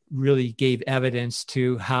 really gave evidence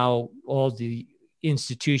to how all the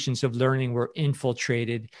institutions of learning were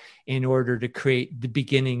infiltrated in order to create the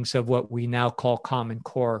beginnings of what we now call Common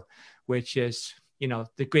Core, which is,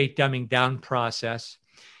 the great dumbing down process.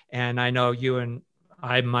 And I know you and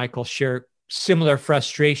I, Michael, share similar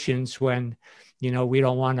frustrations when, we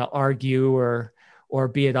don't want to argue or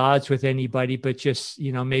be at odds with anybody, but just,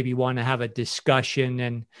 maybe want to have a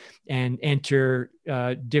discussion and enter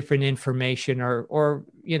different information or,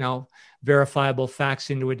 verifiable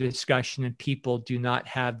facts into a discussion, and people do not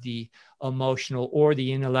have the emotional or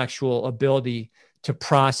the intellectual ability to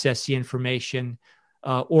process the information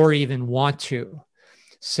or even want to.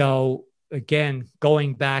 So again,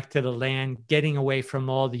 going back to the land, getting away from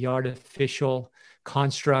all the artificial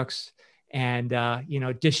constructs, and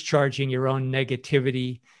discharging your own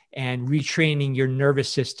negativity and retraining your nervous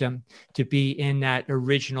system to be in that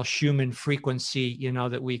original Schumann frequency,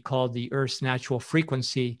 that we call the Earth's natural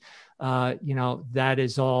frequency. That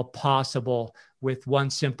is all possible with one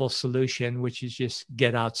simple solution, which is just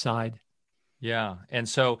get outside. Yeah. And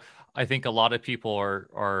so I think a lot of people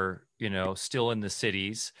are still in the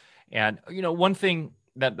cities. And, one thing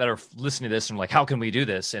that are listening to this and like, how can we do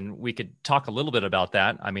this? And we could talk a little bit about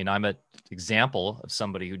that. I mean, I'm an example of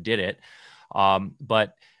somebody who did it.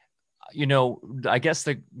 But, I guess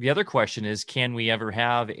the other question is, can we ever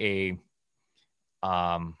have a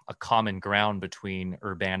common ground between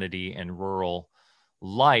urbanity and rural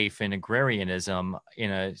life and agrarianism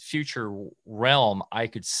in a future realm? I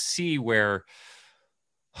could see where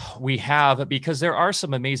we have, because there are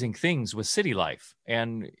some amazing things with city life.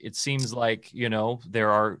 And it seems like, there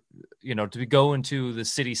are, to go into the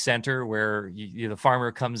city center where the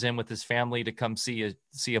farmer comes in with his family to come see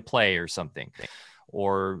a play or something.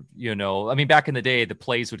 Or, back in the day, the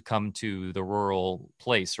plays would come to the rural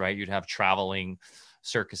place, right? You'd have traveling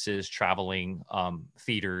circuses, traveling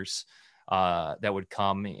theaters that would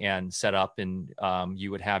come and set up, and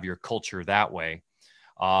you would have your culture that way.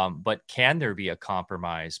 But can there be a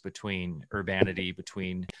compromise between urbanity,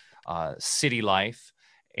 between city life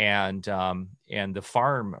and the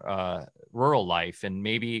farm, rural life? And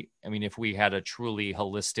maybe, if we had a truly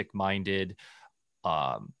holistic minded,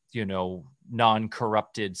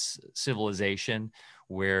 non-corrupted civilization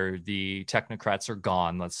where the technocrats are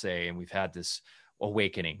gone, let's say, and we've had this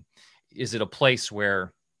awakening, is it a place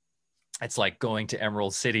where it's like going to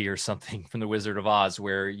Emerald City or something from the Wizard of Oz,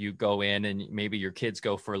 where you go in and maybe your kids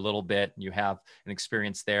go for a little bit and you have an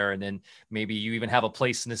experience there. And then maybe you even have a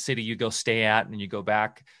place in the city you go stay at and you go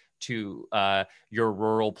back to your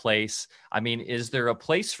rural place. I mean, is there a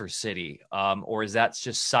place for city, or is that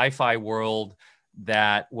just sci-fi world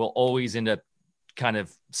that will always end up kind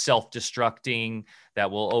of self-destructing,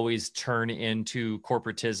 that will always turn into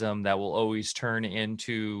corporatism, that will always turn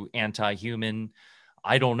into anti-human?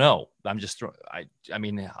 I don't know. I'm just, I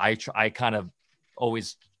mean, I kind of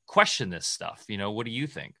always question this stuff. You know, what do you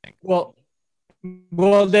think? Well,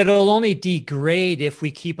 that'll only degrade if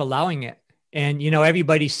we keep allowing it. And, you know,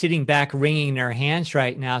 everybody's sitting back wringing their hands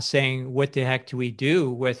right now saying, what the heck do we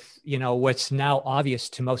do with, you know, what's now obvious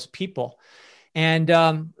to most people? And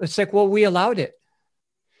it's like, well, we allowed it.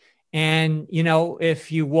 And, you know,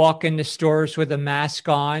 if you walk into stores with a mask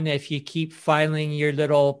on, if you keep filing your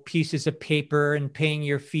little pieces of paper and paying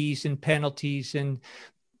your fees and penalties and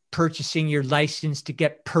purchasing your license to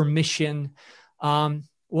get permission,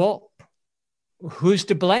 well, who's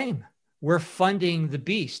to blame? We're funding the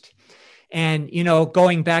beast. And, you know,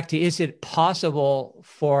 going back to, is it possible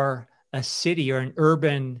for a city or an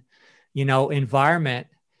urban, you know, environment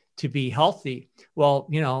to be healthy? Well,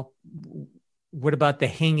 you know, what about the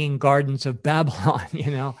Hanging Gardens of Babylon? You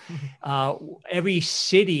know, every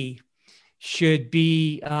city should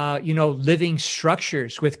be, you know, living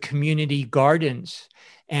structures with community gardens.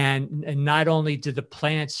 And not only do the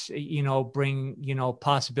plants, you know, bring, you know,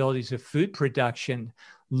 possibilities of food production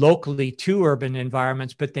locally to urban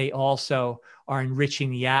environments, but they also are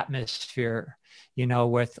enriching the atmosphere, you know,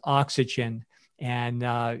 with oxygen. And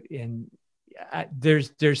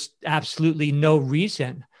there's absolutely no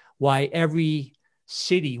reason why every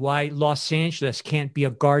city, why Los Angeles can't be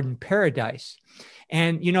a garden paradise.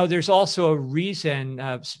 And, you know, there's also a reason,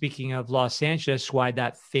 speaking of Los Angeles, why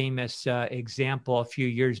that famous example a few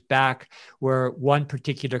years back, where one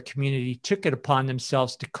particular community took it upon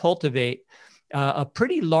themselves to cultivate a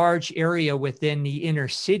pretty large area within the inner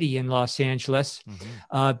city in Los Angeles,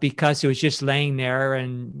 because it was just laying there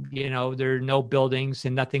and, you know, there are no buildings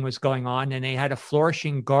and nothing was going on. And they had a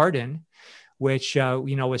flourishing garden, which,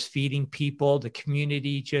 you know, was feeding people. The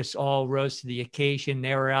community just all rose to the occasion.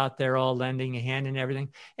 They were out there all lending a hand and everything.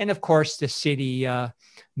 And of course, the city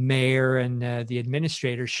mayor and the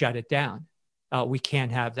administrator shut it down. We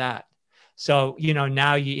can't have that. So, you know,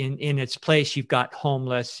 now in its place, you've got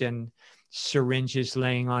homeless and syringes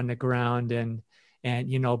laying on the ground and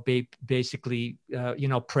you know, basically, you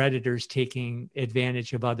know, predators taking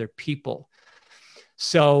advantage of other people.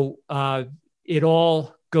 So it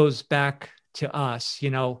all goes back to us. You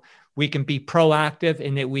know, we can be proactive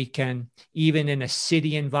in that we can, even in a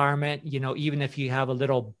city environment, you know, even if you have a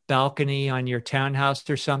little balcony on your townhouse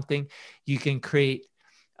or something, you can create,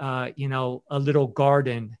 you know, a little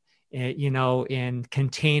garden, you know, in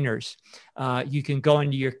containers. You can go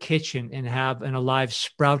into your kitchen and have an alive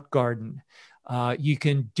sprout garden. You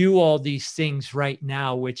can do all these things right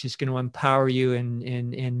now, which is going to empower you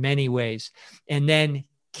in many ways. And then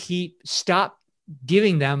stop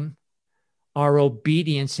giving them our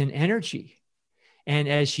obedience and energy. And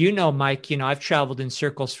as you know, Mike, you know, I've traveled in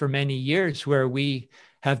circles for many years where we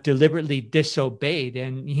have deliberately disobeyed.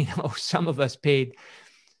 And, you know, some of us paid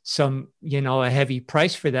some, you know, a heavy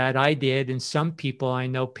price for that. I did. And some people I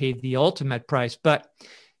know paid the ultimate price. But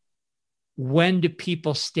when do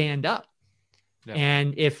people stand up? Yeah.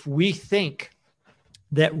 And if we think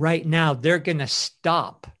that right now they're going to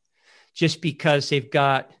stop just because they've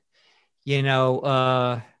got, you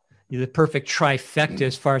know, the perfect trifecta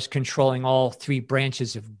as far as controlling all three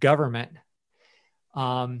branches of government,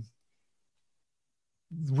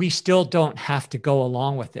 we still don't have to go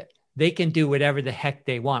along with it. They can do whatever the heck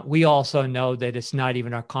they want. We also know that it's not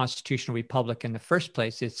even our constitutional republic in the first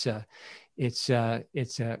place. It's a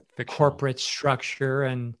corporate structure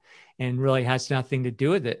and really has nothing to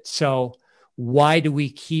do with it. So why do we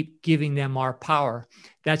keep giving them our power?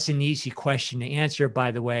 That's an easy question to answer,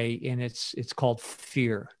 by the way, and it's called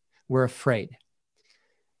fear. We're afraid.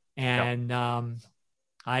 And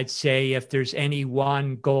I'd say if there's any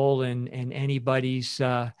one goal in anybody's,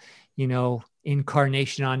 you know,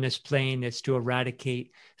 incarnation on this plane, it's to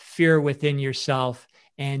eradicate fear within yourself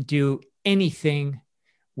and do anything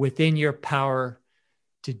within your power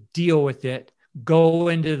to deal with it. Go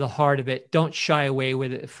into the heart of it. Don't shy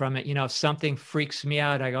away from it. You know, if something freaks me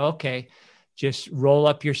out, I go, okay, just roll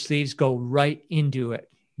up your sleeves, go right into it,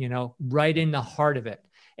 you know, right in the heart of it.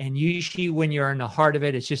 And usually when you're in the heart of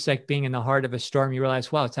it, it's just like being in the heart of a storm. You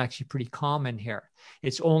realize, wow, it's actually pretty calm in here.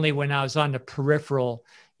 It's only when I was on the peripheral,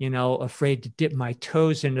 afraid to dip my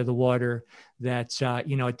toes into the water that,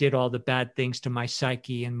 it did all the bad things to my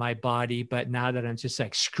psyche and my body. But now that I'm just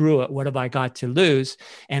like, screw it, what have I got to lose?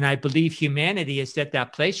 And I believe humanity is at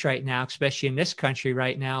that place right now, especially in this country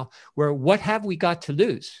right now, where what have we got to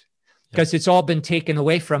lose? Because it's all been taken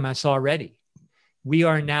away from us already. We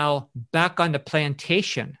are now back on the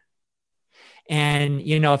plantation. And,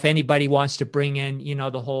 if anybody wants to bring in,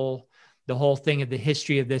 the whole thing of the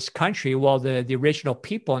history of this country, well, the original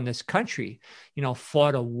people in this country,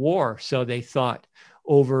 fought a war. So they thought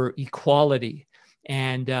over equality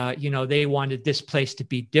and, they wanted this place to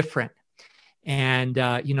be different. And,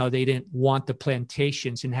 they didn't want the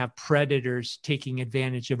plantations and have predators taking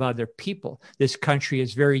advantage of other people. This country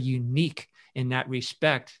is very unique in that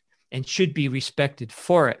respect and should be respected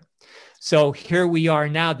for it. So here we are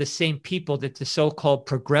now, the same people that the so-called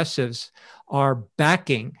progressives are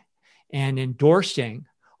backing and endorsing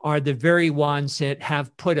are the very ones that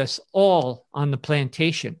have put us all on the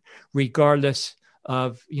plantation, regardless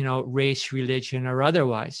of, race, religion, or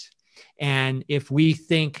otherwise. And if we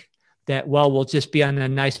think that, well, we'll just be on a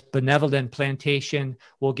nice benevolent plantation,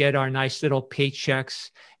 we'll get our nice little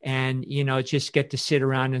paychecks and, just get to sit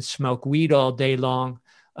around and smoke weed all day long,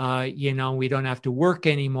 we don't have to work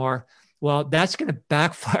anymore. Well, that's going to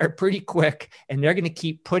backfire pretty quick, and they're going to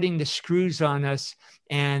keep putting the screws on us.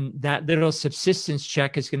 And that little subsistence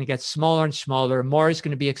check is going to get smaller and smaller. More is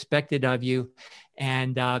going to be expected of you.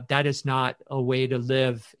 And that is not a way to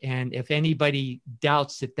live. And if anybody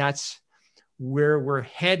doubts that that's where we're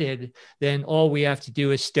headed, then all we have to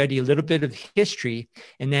do is study a little bit of history.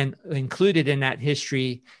 And then included in that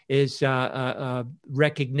history is a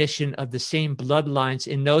recognition of the same bloodlines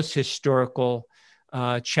in those historical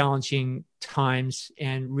challenging times,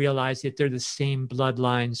 and realize that they're the same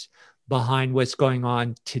bloodlines behind what's going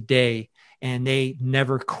on today. And they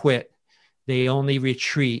never quit. They only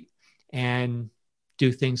retreat and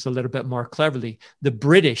do things a little bit more cleverly. The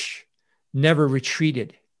British never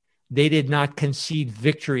retreated. They did not concede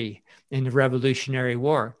victory in the Revolutionary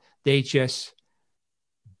War. They just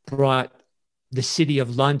brought the city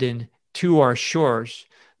of London to our shores,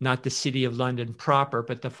 not the city of London proper,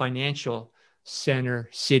 but the financial center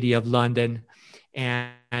city of London.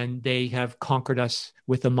 And they have conquered us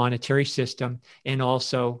with a monetary system and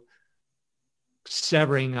also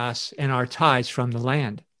severing us and our ties from the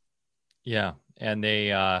land. Yeah. And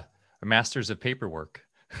they are masters of paperwork.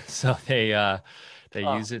 So they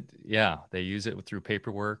use it. Yeah. They use it through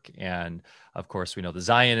paperwork. And of course, we know the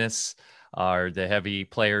Zionists are the heavy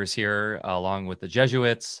players here, along with the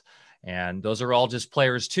Jesuits. And those are all just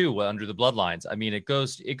players too, under the bloodlines. I mean, it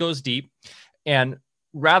goes deep. And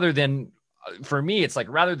for me, it's like,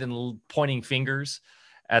 rather than pointing fingers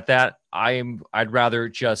at that, I'd rather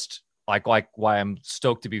just like why I'm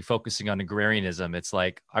stoked to be focusing on agrarianism. It's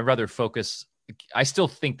like, I'd rather focus. I still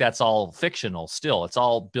think that's all fictional. Still, it's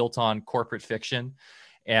all built on corporate fiction,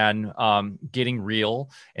 and getting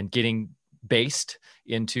real and getting based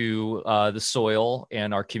into the soil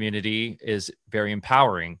and our community is very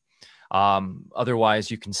empowering.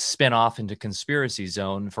 Otherwise, you can spin off into conspiracy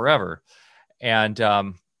zone forever. And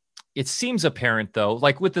it seems apparent, though,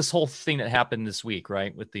 like with this whole thing that happened this week,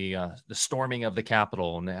 right, with the storming of the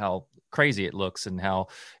Capitol and how crazy it looks and how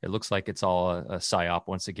it looks like it's all a psyop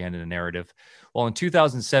once again in a narrative. Well, in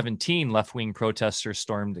 2017, left-wing protesters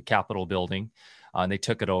stormed the Capitol building, and they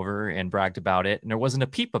took it over and bragged about it. And there wasn't a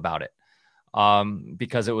peep about it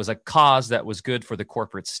because it was a cause that was good for the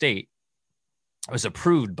corporate state. It was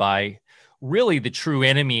approved by really the true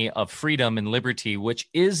enemy of freedom and liberty, which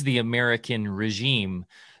is the American regime.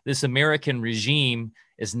 This American regime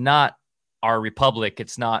is not our republic.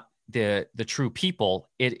 It's not the true people.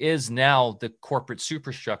 It is now the corporate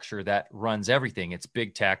superstructure that runs everything. It's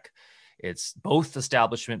big tech. It's both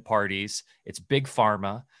establishment parties. It's big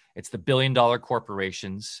pharma. It's the billion-dollar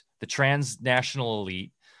corporations, the transnational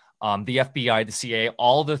elite, the FBI, the CIA,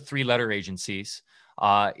 all the three-letter agencies.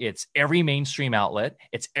 It's every mainstream outlet.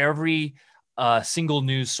 It's every single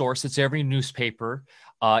news source. It's every newspaper.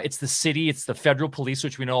 It's the city. It's the federal police,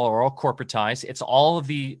 which we know are all corporatized. It's all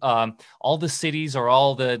the cities are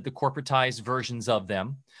all the corporatized versions of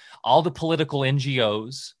them. All the political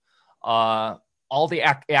NGOs, all the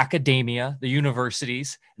academia, the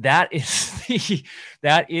universities. That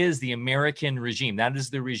is the American regime. That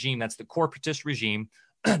is the regime. That's the corporatist regime.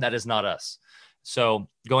 That is not us. So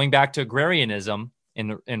going back to agrarianism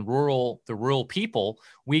and the rural people,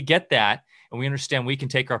 we get that. And we understand we can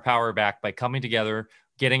take our power back by coming together,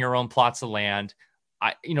 getting our own plots of land,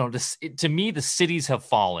 to me, the cities have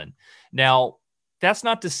fallen. Now, that's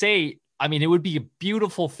not to say, I mean, it would be a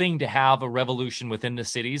beautiful thing to have a revolution within the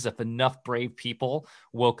cities if enough brave people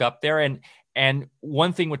woke up there. And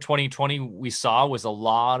one thing with 2020 we saw was a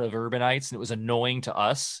lot of urbanites, and it was annoying to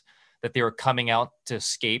us that they were coming out to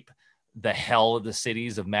escape the hell of the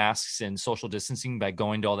cities of masks and social distancing by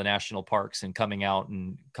going to all the national parks and coming out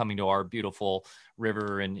and coming to our beautiful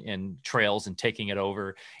river and trails and taking it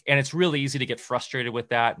over. And it's really easy to get frustrated with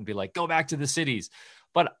that and be like, go back to the cities.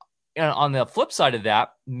 But on the flip side of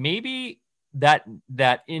that, maybe that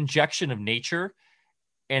injection of nature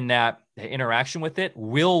and that interaction with it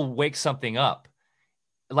will wake something up.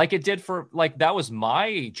 Like it did that was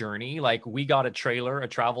my journey. Like we got a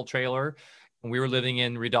travel trailer, and we were living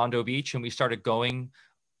in Redondo Beach, and we started going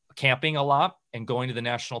camping a lot and going to the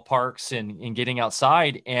national parks and getting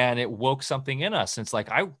outside, and it woke something in us. And it's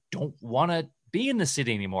like, I don't want to be in the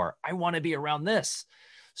city anymore. I want to be around this.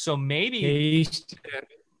 So maybe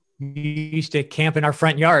we used to camp in our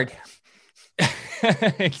front yard.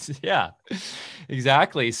 Yeah,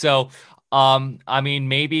 exactly. So, I mean,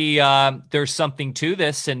 maybe there's something to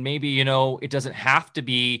this, and maybe, it doesn't have to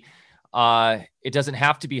be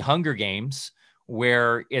Hunger Games,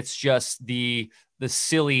 where it's just the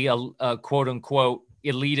silly, quote unquote,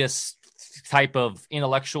 elitist type of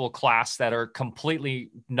intellectual class that are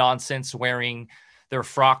completely nonsense, wearing their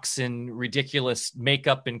frocks and ridiculous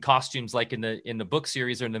makeup and costumes, like in the book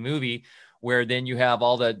series or in the movie, where then you have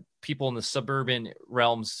all the people in the suburban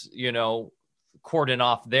realms, cordon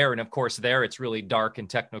off there. And of course there it's really dark and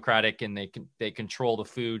technocratic, and they control the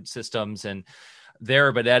food systems and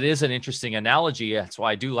there. But that is an interesting analogy. That's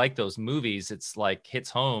why I do like those movies. It's like hits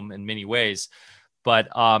home in many ways. But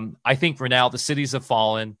I think for now, the cities have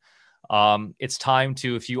fallen. It's time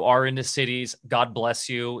to, if you are into cities, God bless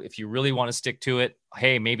you. If you really want to stick to it,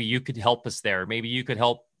 hey, maybe you could help us there. Maybe you could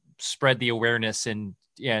help spread the awareness and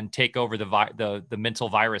take over the mental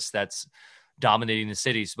virus that's dominating the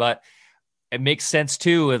cities. But it makes sense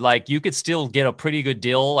too. Like you could still get a pretty good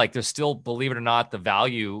deal. Like there's still, believe it or not, the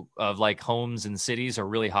value of like homes in cities are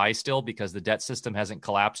really high still because the debt system hasn't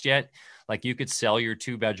collapsed yet. Like you could sell your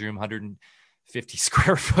 2-bedroom, 150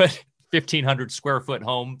 square foot, 1,500 square foot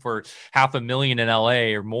home for $500,000 in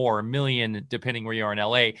LA or more, $1 million, depending where you are in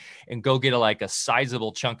LA, and go get a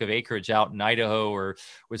sizable chunk of acreage out in Idaho or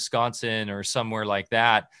Wisconsin or somewhere like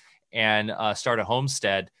that and start a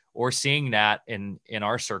homestead. Or seeing that in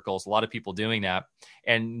our circles, a lot of people doing that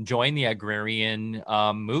and join the agrarian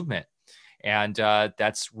movement. And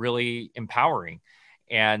that's really empowering.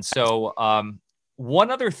 And so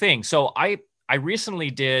one other thing. So I recently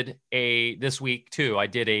did this week too, I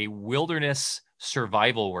did a wilderness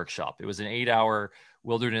survival workshop. It was an 8-hour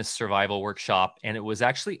wilderness survival workshop. And it was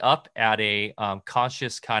actually up at a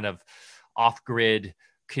conscious kind of off-grid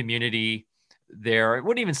community there. I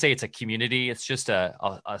wouldn't even say it's a community. It's just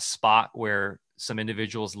a spot where some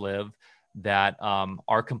individuals live that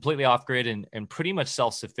are completely off grid and pretty much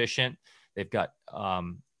self-sufficient. They've got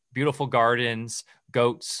beautiful gardens,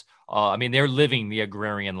 goats. I mean, they're living the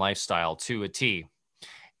agrarian lifestyle to a T.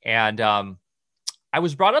 And I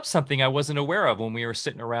was brought up something I wasn't aware of when we were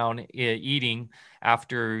sitting around eating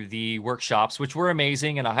after the workshops, which were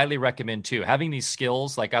amazing. And I highly recommend too, having these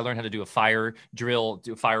skills. Like I learned how to do a drill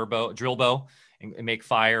bow and make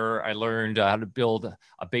fire. I learned how to build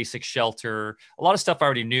a basic shelter, a lot of stuff I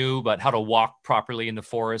already knew, but how to walk properly in the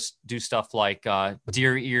forest, do stuff like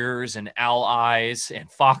deer ears and owl eyes and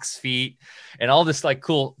fox feet and all this like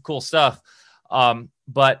cool stuff.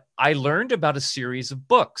 But I learned about a series of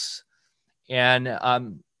books. And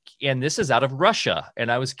this is out of Russia.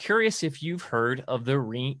 And I was curious if you've heard of the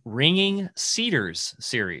Ringing Cedars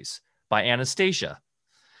series by Anastasia.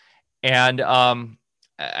 And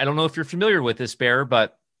I don't know if you're familiar with this, Bear,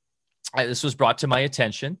 but this was brought to my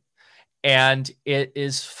attention. And it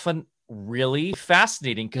is really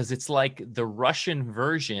fascinating because it's like the Russian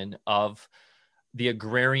version of the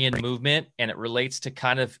agrarian movement. And it relates to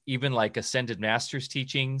kind of even like Ascended Masters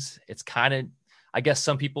teachings. It's kind of, I guess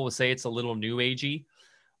some people would say it's a little new agey,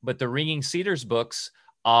 but the Ringing Cedars books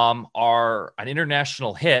are an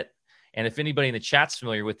international hit. And if anybody in the chat's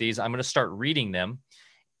familiar with these, I'm going to start reading them.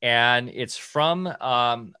 And it's from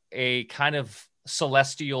a kind of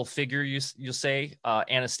celestial figure, you'll say,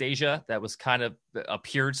 Anastasia, that was kind of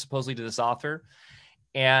appeared supposedly to this author.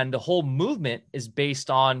 And the whole movement is based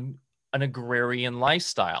on an agrarian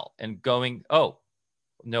lifestyle and going, oh,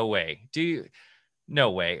 no way. No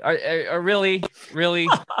way. Are really?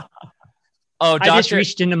 Oh, I just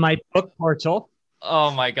reached into my book portal.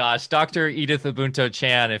 Oh my gosh. Dr. Edith Ubuntu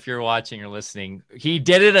Chan, if you're watching or listening, he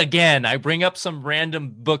did it again. I bring up some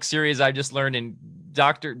random book series I just learned and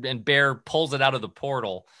Dr. and Bear pulls it out of the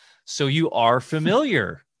portal. So you are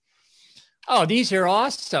familiar. Oh, these are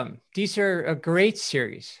awesome. These are a great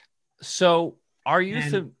series. So are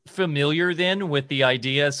you familiar then with the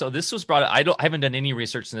idea? So this was brought up. I haven't done any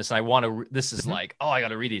research in this. And I want to, this is like, oh, I got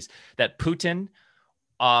to read these, that Putin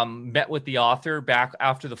met with the author back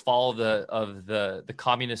after the fall of the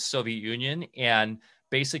communist Soviet Union, and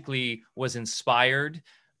basically was inspired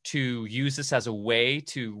to use this as a way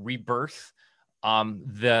to rebirth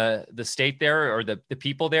the state there, or the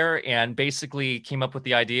people there, and basically came up with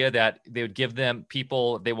the idea that they would give them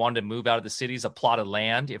people, they wanted to move out of the cities, a plot of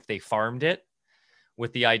land if they farmed it,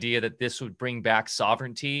 with the idea that this would bring back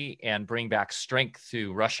sovereignty and bring back strength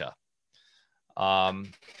to Russia. Are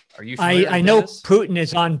you familiar I with know this? Putin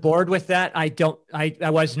is on board with that. I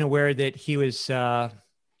wasn't aware that he was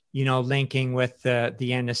linking with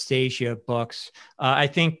the Anastasia books. I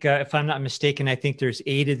think if I'm not mistaken, I think there's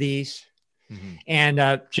 8 of these. Mm-hmm.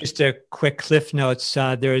 And just a quick cliff notes,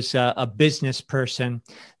 there's a business person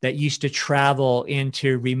that used to travel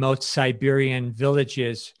into remote Siberian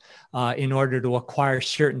villages in order to acquire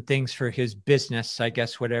certain things for his business, I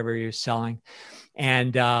guess, whatever he was selling.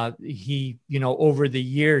 And he, over the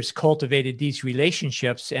years cultivated these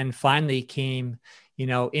relationships and finally came,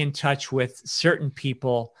 in touch with certain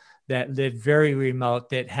people that lived very remote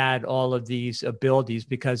that had all of these abilities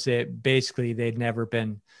because they'd never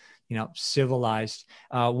been civilized.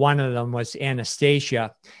 One of them was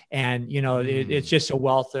Anastasia. And, it's just a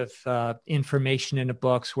wealth of information in the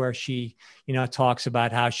books where she, talks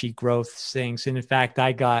about how she grows things. And in fact,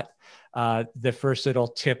 I got the first little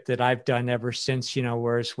tip that I've done ever since,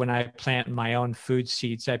 whereas when I plant my own food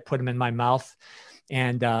seeds, I put them in my mouth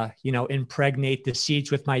and, impregnate the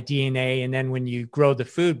seeds with my DNA. And then when you grow the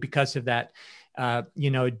food, because of that,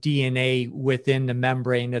 DNA within the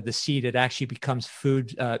membrane of the seed, it actually becomes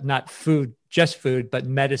food, not food, just food, but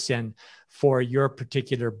medicine for your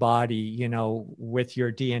particular body, with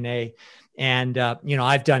your DNA. And,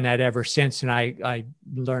 I've done that ever since. And I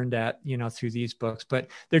learned that, through these books, but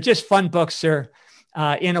they're just fun books. They're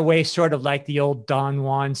in a way, sort of like the old Don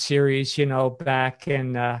Juan series, back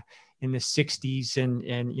in the 60s and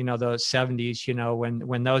those 70s,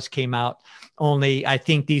 when those came out. Only I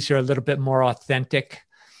think these are a little bit more authentic.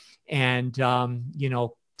 And,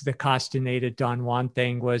 the Castaneda Don Juan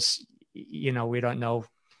thing was, we don't know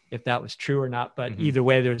if that was true or not, but either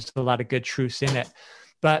way, there's a lot of good truths in it.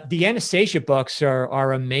 But the Anastasia books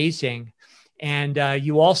are amazing. And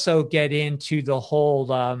you also get into the whole,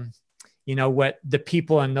 what the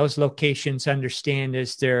people in those locations understand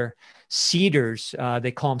is their cedars.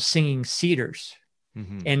 They call them singing cedars.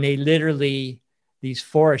 Mm-hmm. And they literally, these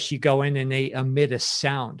forests, you go in and they emit a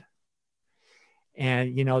sound.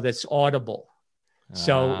 And, that's audible.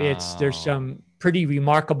 So there's some pretty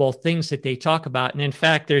remarkable things that they talk about. And in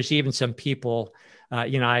fact, there's even some people,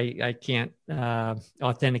 I can't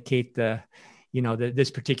authenticate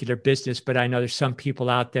this particular business, but I know there's some people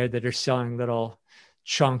out there that are selling little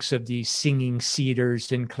chunks of these singing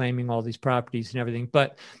cedars and claiming all these properties and everything.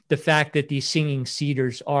 But the fact that these singing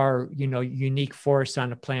cedars are, unique forests on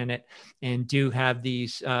the planet and do have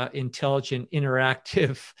these intelligent,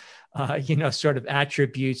 interactive, sort of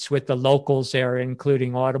attributes with the locals there,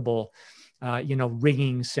 including audible,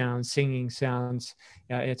 ringing sounds, singing sounds.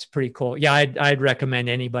 It's pretty cool. Yeah, I'd recommend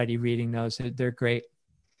anybody reading those. They're great.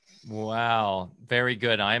 Wow. Very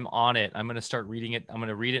good. I'm on it. I'm going to start reading it. I'm going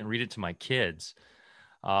to read it and read it to my kids.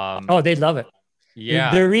 They love it.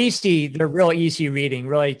 Yeah. They're easy. They're real easy reading,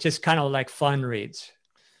 really just kind of like fun reads.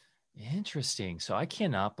 Interesting. So I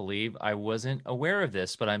cannot believe I wasn't aware of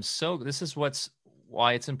this, but this is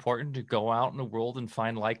why it's important to go out in the world and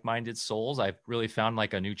find like-minded souls. I've really found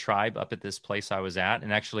like a new tribe up at this place I was at.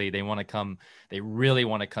 And actually they really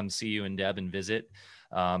want to come see you and Deb and visit.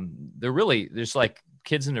 There's like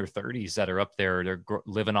kids in their 30s that are up there. They're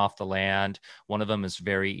living off the land. One of them is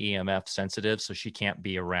very EMF sensitive, so she can't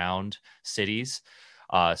be around cities.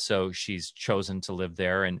 So she's chosen to live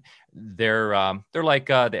there, and they're like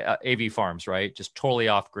the AV farms, right? Just totally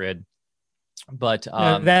off grid. But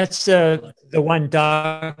that's the one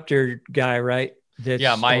doctor guy, right?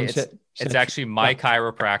 It's actually my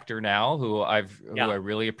chiropractor now, who I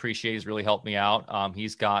really appreciate. He's really helped me out.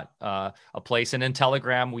 He's got a place, and in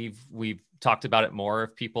Telegram we've talked about it more.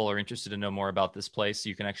 If people are interested to know more about this place,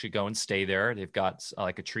 you can actually go and stay there. They've got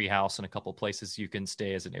like a tree house and a couple places you can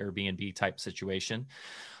stay as an Airbnb type situation.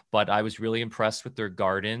 But I was really impressed with their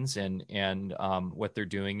gardens and what they're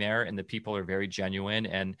doing there, and the people are very genuine.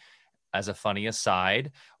 And as a funny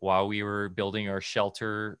aside, while we were building our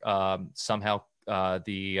shelter, somehow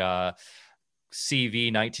the CV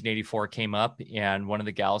 1984 came up, and one of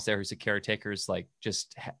the gals there who's a caretaker is like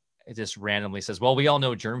just randomly says, well, we all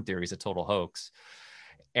know germ theory is a total hoax.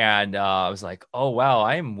 And I was like, oh, wow,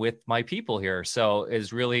 I'm with my people here. So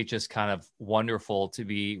it's really just kind of wonderful to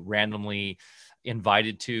be randomly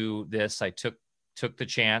invited to this. I took the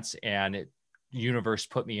chance, and universe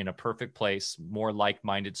put me in a perfect place, more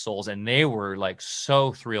like-minded souls. And they were like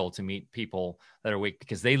so thrilled to meet people that are awake,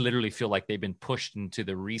 because they literally feel like they've been pushed into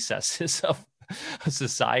the recesses of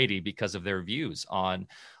society because of their views on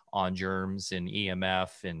germs and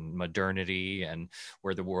EMF and modernity and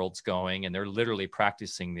where the world's going. And they're literally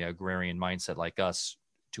practicing the agrarian mindset like us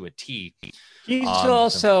to a T. He's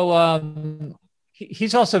also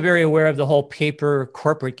very aware of the whole paper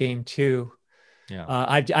corporate game too. Yeah.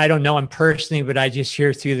 I don't know him personally, but I just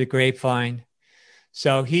hear through the grapevine.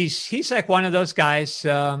 So he's like one of those guys,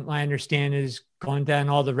 I understand, is gone down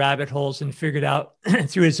all the rabbit holes and figured out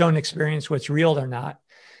through his own experience what's real or not.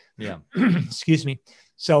 Yeah. Excuse me.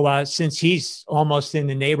 So since he's almost in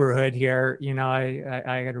the neighborhood here,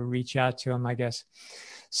 I got to reach out to him, I guess.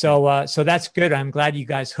 So that's good. I'm glad you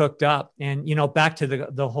guys hooked up. And, back to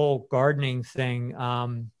the whole gardening thing,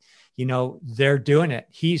 they're doing it.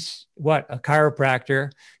 He's a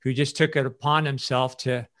chiropractor who just took it upon himself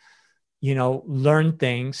to, learn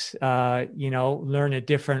things, learn a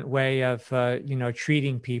different way of,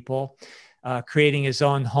 treating people, creating his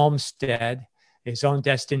own homestead, his own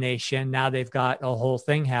destination. Now they've got a whole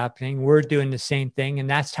thing happening. We're doing the same thing. And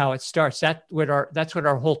that's how it starts. That's what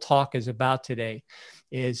our whole talk is about today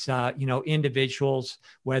is, individuals,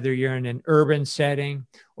 whether you're in an urban setting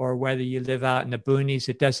or whether you live out in the boonies,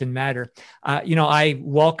 it doesn't matter. I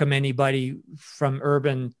welcome anybody from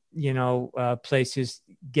urban, places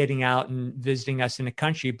getting out and visiting us in the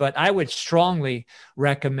country, but I would strongly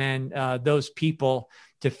recommend those people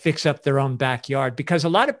to fix up their own backyard, because a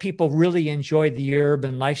lot of people really enjoy the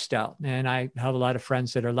urban lifestyle. And I have a lot of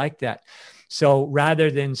friends that are like that. So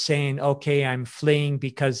rather than saying, okay, I'm fleeing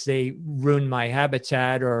because they ruined my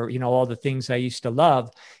habitat or, all the things I used to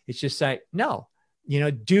love, it's just like, no,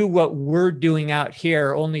 do what we're doing out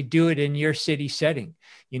here, only do it in your city setting.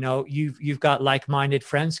 You've got like-minded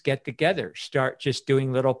friends, get together, start just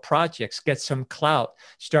doing little projects, get some clout,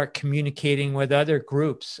 start communicating with other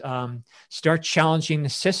groups, start challenging the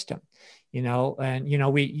system, and,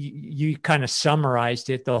 you kind of summarized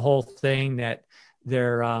it, the whole thing that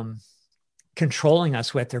they're controlling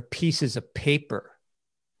us with their pieces of paper.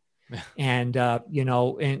 And,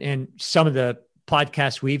 and some of the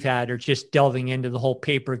podcasts we've had are just delving into the whole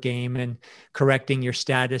paper game and correcting your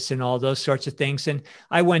status and all those sorts of things. And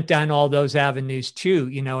I went down all those avenues too,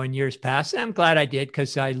 in years past. And I'm glad I did,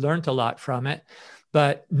 because I learned a lot from it.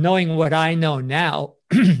 But knowing what I know now,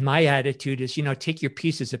 my attitude is, take your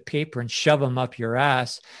pieces of paper and shove them up your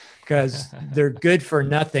ass, because they're good for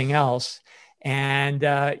nothing else. And,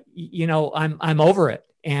 I'm over it.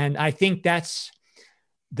 And I think that's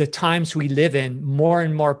the times we live in. More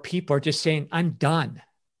and more people are just saying, I'm done.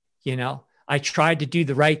 I tried to do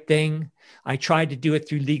the right thing. I tried to do it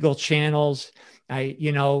through legal channels. I,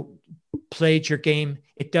 played your game.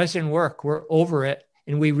 It doesn't work. We're over it.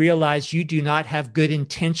 And we realize you do not have good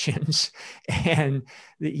intentions. And,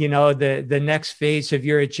 the next phase of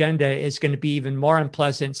your agenda is going to be even more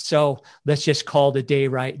unpleasant. So let's just call it a day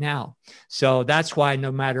right now. So that's why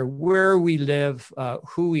no matter where we live,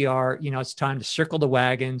 who we are, it's time to circle the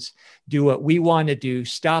wagons, do what we want to do,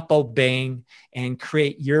 stop obeying, and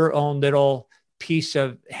create your own little piece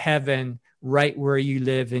of heaven right where you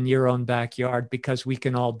live in your own backyard, because we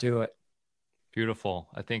can all do it. Beautiful.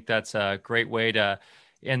 I think that's a great way to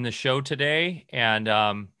end the show today. And,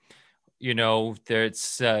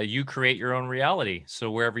 there's you create your own reality.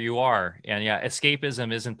 So wherever you are, and yeah,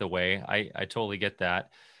 escapism isn't the way. I totally get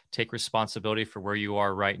that. Take responsibility for where you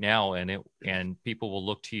are right now, and people will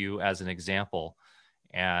look to you as an example.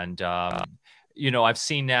 And I've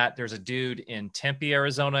seen that. There's a dude in Tempe,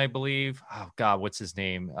 Arizona, I believe. Oh God, what's his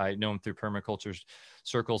name? I know him through permaculture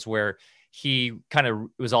circles, where he kind of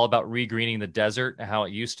was all about regreening the desert and how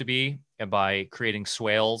it used to be. And by creating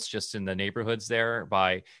swales just in the neighborhoods there,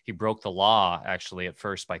 he broke the law actually at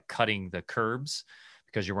first by cutting the curbs,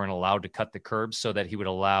 because you weren't allowed to cut the curbs, so that he would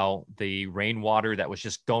allow the rainwater that was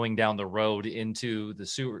just going down the road into the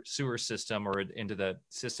sewer system or into the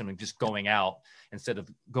system and just going out instead of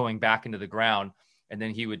going back into the ground. And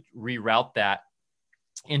then he would reroute that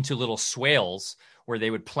into little swales where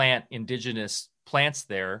they would plant indigenous plants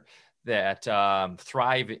there that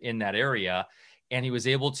thrive in that area. And he was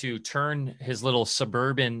able to turn his little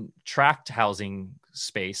suburban tract housing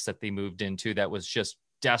space that they moved into that was just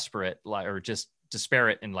desperate, or just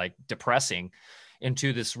disparate and like depressing,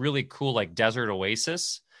 into this really cool like desert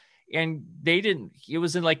oasis. And it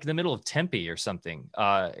was in like the middle of Tempe or something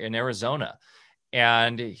in Arizona.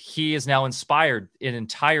 And he has now inspired an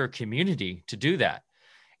entire community to do that.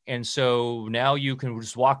 And so now you can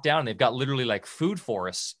just walk down and they've got literally like food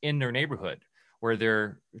forests in their neighborhood where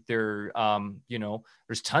there's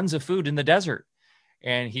tons of food in the desert.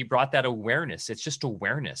 And he brought that awareness. It's just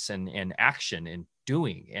awareness and action and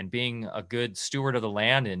doing and being a good steward of the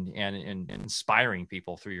land and inspiring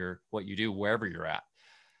people through what you do wherever you're at.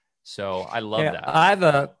 So I love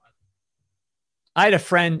that. I had a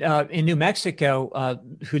friend in New Mexico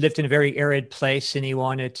who lived in a very arid place, and he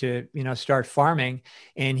wanted to, start farming.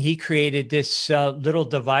 And he created this little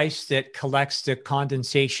device that collects the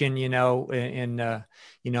condensation,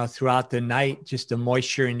 throughout the night, just the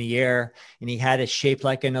moisture in the air. And he had it shaped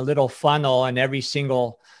like in a little funnel, and every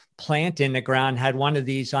single plant in the ground had one of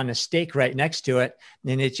these on a stake right next to it.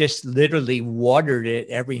 And it just literally watered it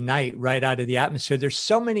every night right out of the atmosphere. There's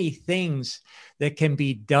so many things that can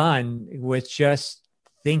be done with just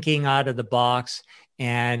thinking out of the box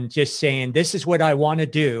and just saying, this is what I want to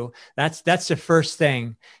do. That's the first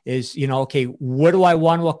thing is, okay, what do I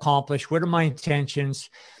want to accomplish? What are my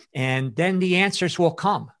intentions? And then the answers will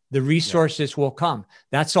come. The resources will come.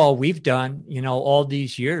 That's all we've done, all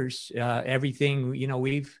these years, everything,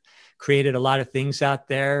 we've created a lot of things out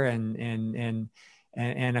there and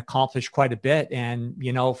accomplished quite a bit. And,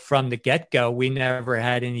 from the get-go, we never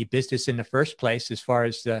had any business in the first place as far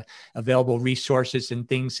as the available resources and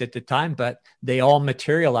things at the time, but they all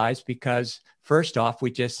materialized because first off,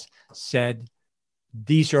 we just said,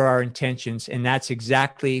 these are our intentions. And that's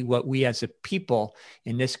exactly what we as a people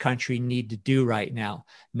in this country need to do right now,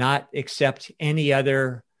 not accept any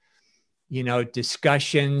other,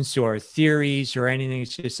 discussions or theories or anything.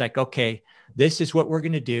 It's just like, okay, this is what we're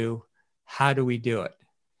going to do. How do we do it?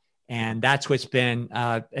 And that's what's been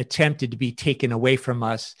attempted to be taken away from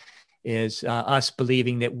us is us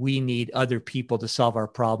believing that we need other people to solve our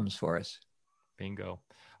problems for us. Bingo.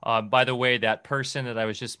 By the way, that person that I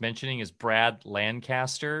was just mentioning is Brad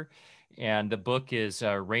Lancaster, and the book is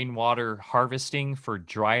Rainwater Harvesting for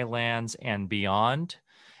Drylands and Beyond.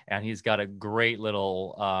 And he's got a great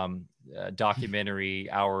little documentary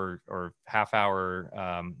hour or half hour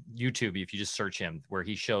YouTube, if you just search him, where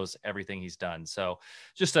he shows everything he's done. So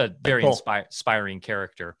just a very inspiring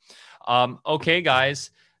character. Okay, guys.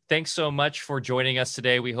 Thanks so much for joining us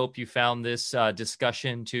today. We hope you found this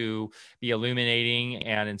discussion to be illuminating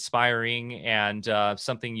and inspiring and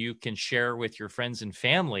something you can share with your friends and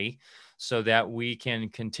family so that we can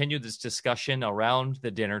continue this discussion around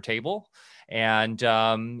the dinner table and,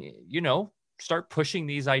 start pushing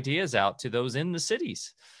these ideas out to those in the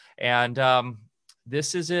cities. And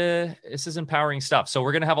this is empowering stuff. So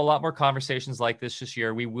we're going to have a lot more conversations like this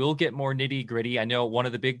year. We will get more nitty gritty. I know one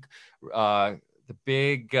of the big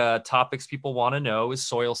topics people want to know is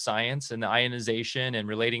soil science and the ionization and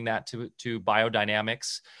relating that to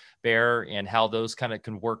biodynamics, Bear, and how those kind of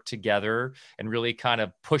can work together and really kind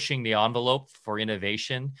of pushing the envelope for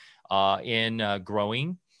innovation in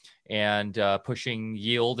growing and pushing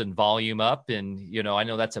yield and volume up. And, I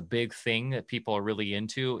know that's a big thing that people are really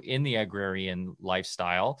into in the agrarian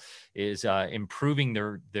lifestyle is improving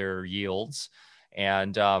their yields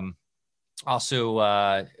and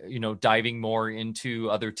also, diving more into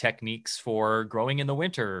other techniques for growing in the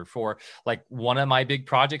winter. For like one of my big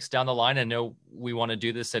projects down the line, I know we want to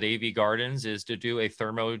do this at AV Gardens, is to do a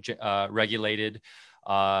regulated,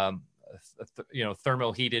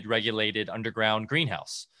 thermo-heated regulated underground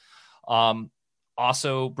greenhouse.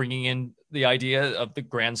 Also bringing in the idea of the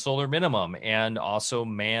grand solar minimum and also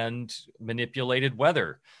manned manipulated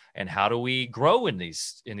weather. And how do we grow in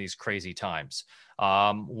these crazy times?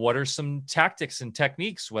 What are some tactics and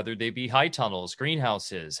techniques, whether they be high tunnels,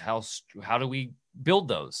 greenhouses? How do we build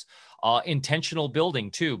those? Intentional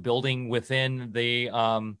building too, building within the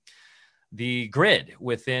grid,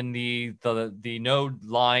 within the node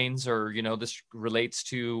lines, or this relates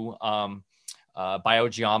to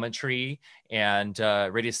biogeometry and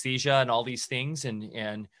radiesthesia and all these things,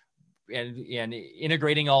 and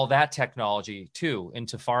integrating all that technology too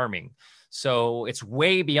into farming. So it's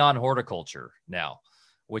way beyond horticulture now,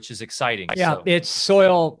 which is exciting. Yeah, it's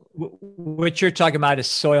soil. What you're talking about is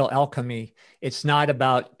soil alchemy. It's not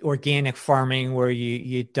about organic farming where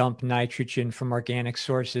you dump nitrogen from organic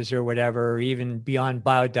sources or whatever, or even beyond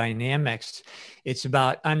biodynamics. It's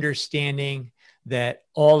about understanding that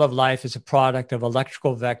all of life is a product of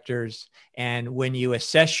electrical vectors. And when you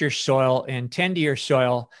assess your soil and tend to your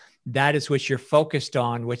soil, that is what you're focused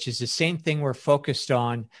on, which is the same thing we're focused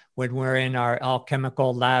on when we're in our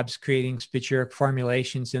alchemical labs creating spagyric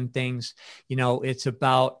formulations and things. It's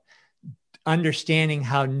about understanding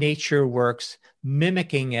how nature works,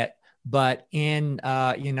 mimicking it, but in,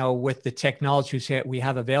 with the technologies that we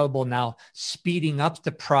have available now, speeding up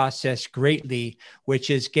the process greatly, which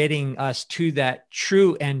is getting us to that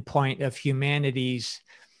true endpoint of humanity's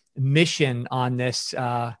mission on this,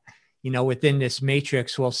 within this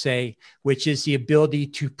matrix, we'll say, which is the ability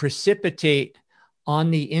to precipitate on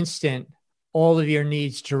the instant all of your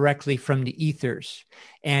needs directly from the ethers.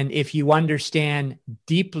 And if you understand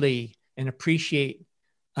deeply and appreciate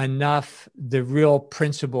enough the real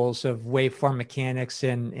principles of waveform mechanics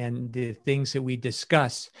and the things that we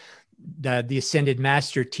discuss, the Ascended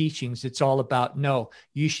Master teachings, it's all about, no,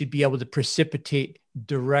 you should be able to precipitate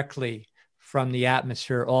directly from the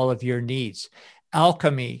atmosphere all of your needs.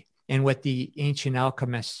 Alchemy, and what the ancient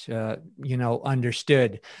alchemists,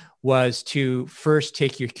 understood, was to first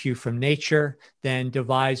take your cue from nature, then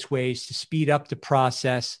devise ways to speed up the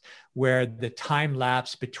process where the time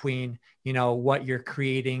lapse between, what you're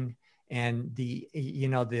creating and the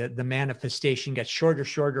manifestation gets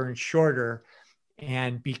shorter and shorter.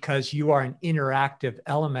 And because you are an interactive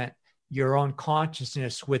element, your own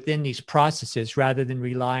consciousness within these processes, rather than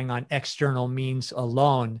relying on external means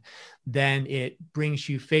alone, then it brings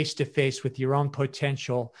you face to face with your own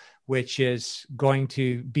potential, which is going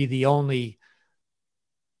to be the only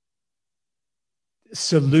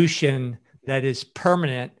solution that is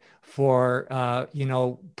permanent for,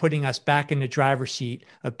 putting us back in the driver's seat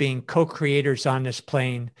of being co-creators on this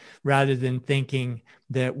plane, rather than thinking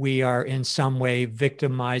that we are in some way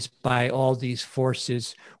victimized by all these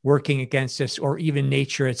forces working against us, or even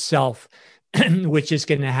nature itself, which is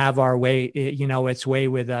going to have our way, its way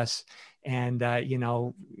with us. And,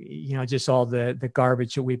 just all the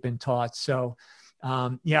garbage that we've been taught. So,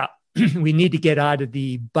 we need to get out of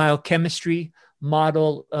the biochemistry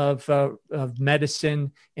model of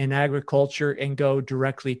medicine and agriculture and go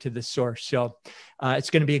directly to the source. So it's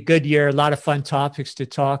going to be a good year, a lot of fun topics to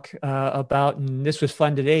talk about. And this was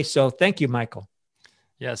fun today. So thank you, Michael.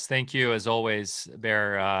 Yes, thank you. As always,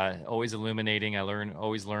 Bear, always illuminating.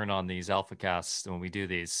 Always learn on these alpha casts when we do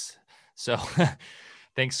these. So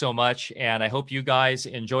thanks so much. And I hope you guys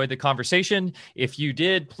enjoyed the conversation. If you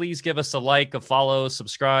did, please give us a like, a follow,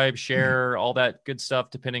 subscribe, share, all that good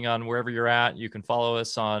stuff, depending on wherever you're at. You can follow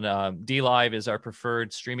us on DLive is our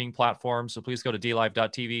preferred streaming platform. So please go to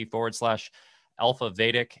dlive.tv/Alpha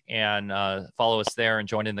Vedic and follow us there and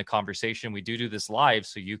join in the conversation. We do this live,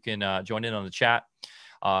 so you can join in on the chat.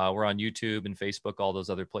 We're on YouTube and Facebook, all those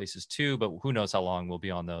other places too, but who knows how long we'll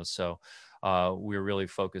be on those. So we're really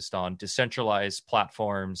focused on decentralized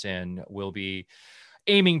platforms, and we'll be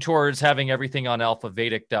aiming towards having everything on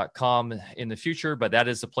alphavedic.com in the future, but that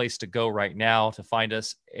is the place to go right now to find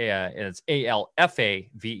us. It's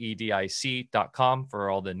alphavedic.com for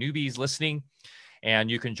all the newbies listening.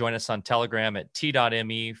 And you can join us on Telegram at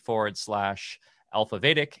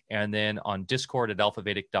t.me/alphavedic, and then on Discord at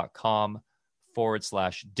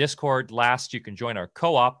alphavedic.com/Discord. Last, you can join our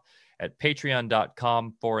co-op at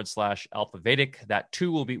patreon.com/alphavedic. That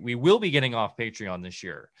too we will be getting off Patreon this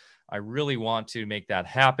year. I really want to make that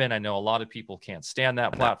happen. I know a lot of people can't stand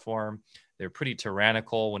that platform. They're pretty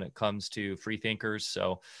tyrannical when it comes to free thinkers.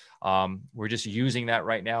 So we're just using that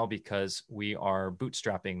right now because we are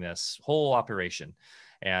bootstrapping this whole operation.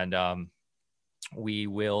 And we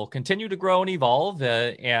will continue to grow and evolve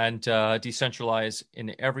and decentralize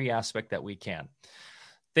in every aspect that we can.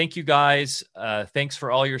 Thank you, guys. Thanks for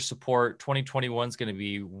all your support. 2021 is going to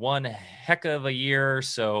be one heck of a year.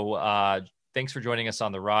 So thanks for joining us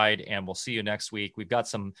on the ride, and we'll see you next week. We've got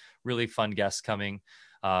some really fun guests coming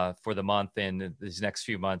for the month and these next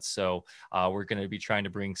few months. So we're going to be trying to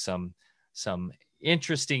bring some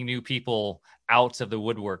interesting new people out of the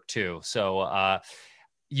woodwork too. So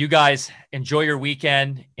you guys enjoy your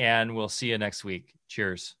weekend, and we'll see you next week.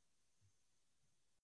 Cheers.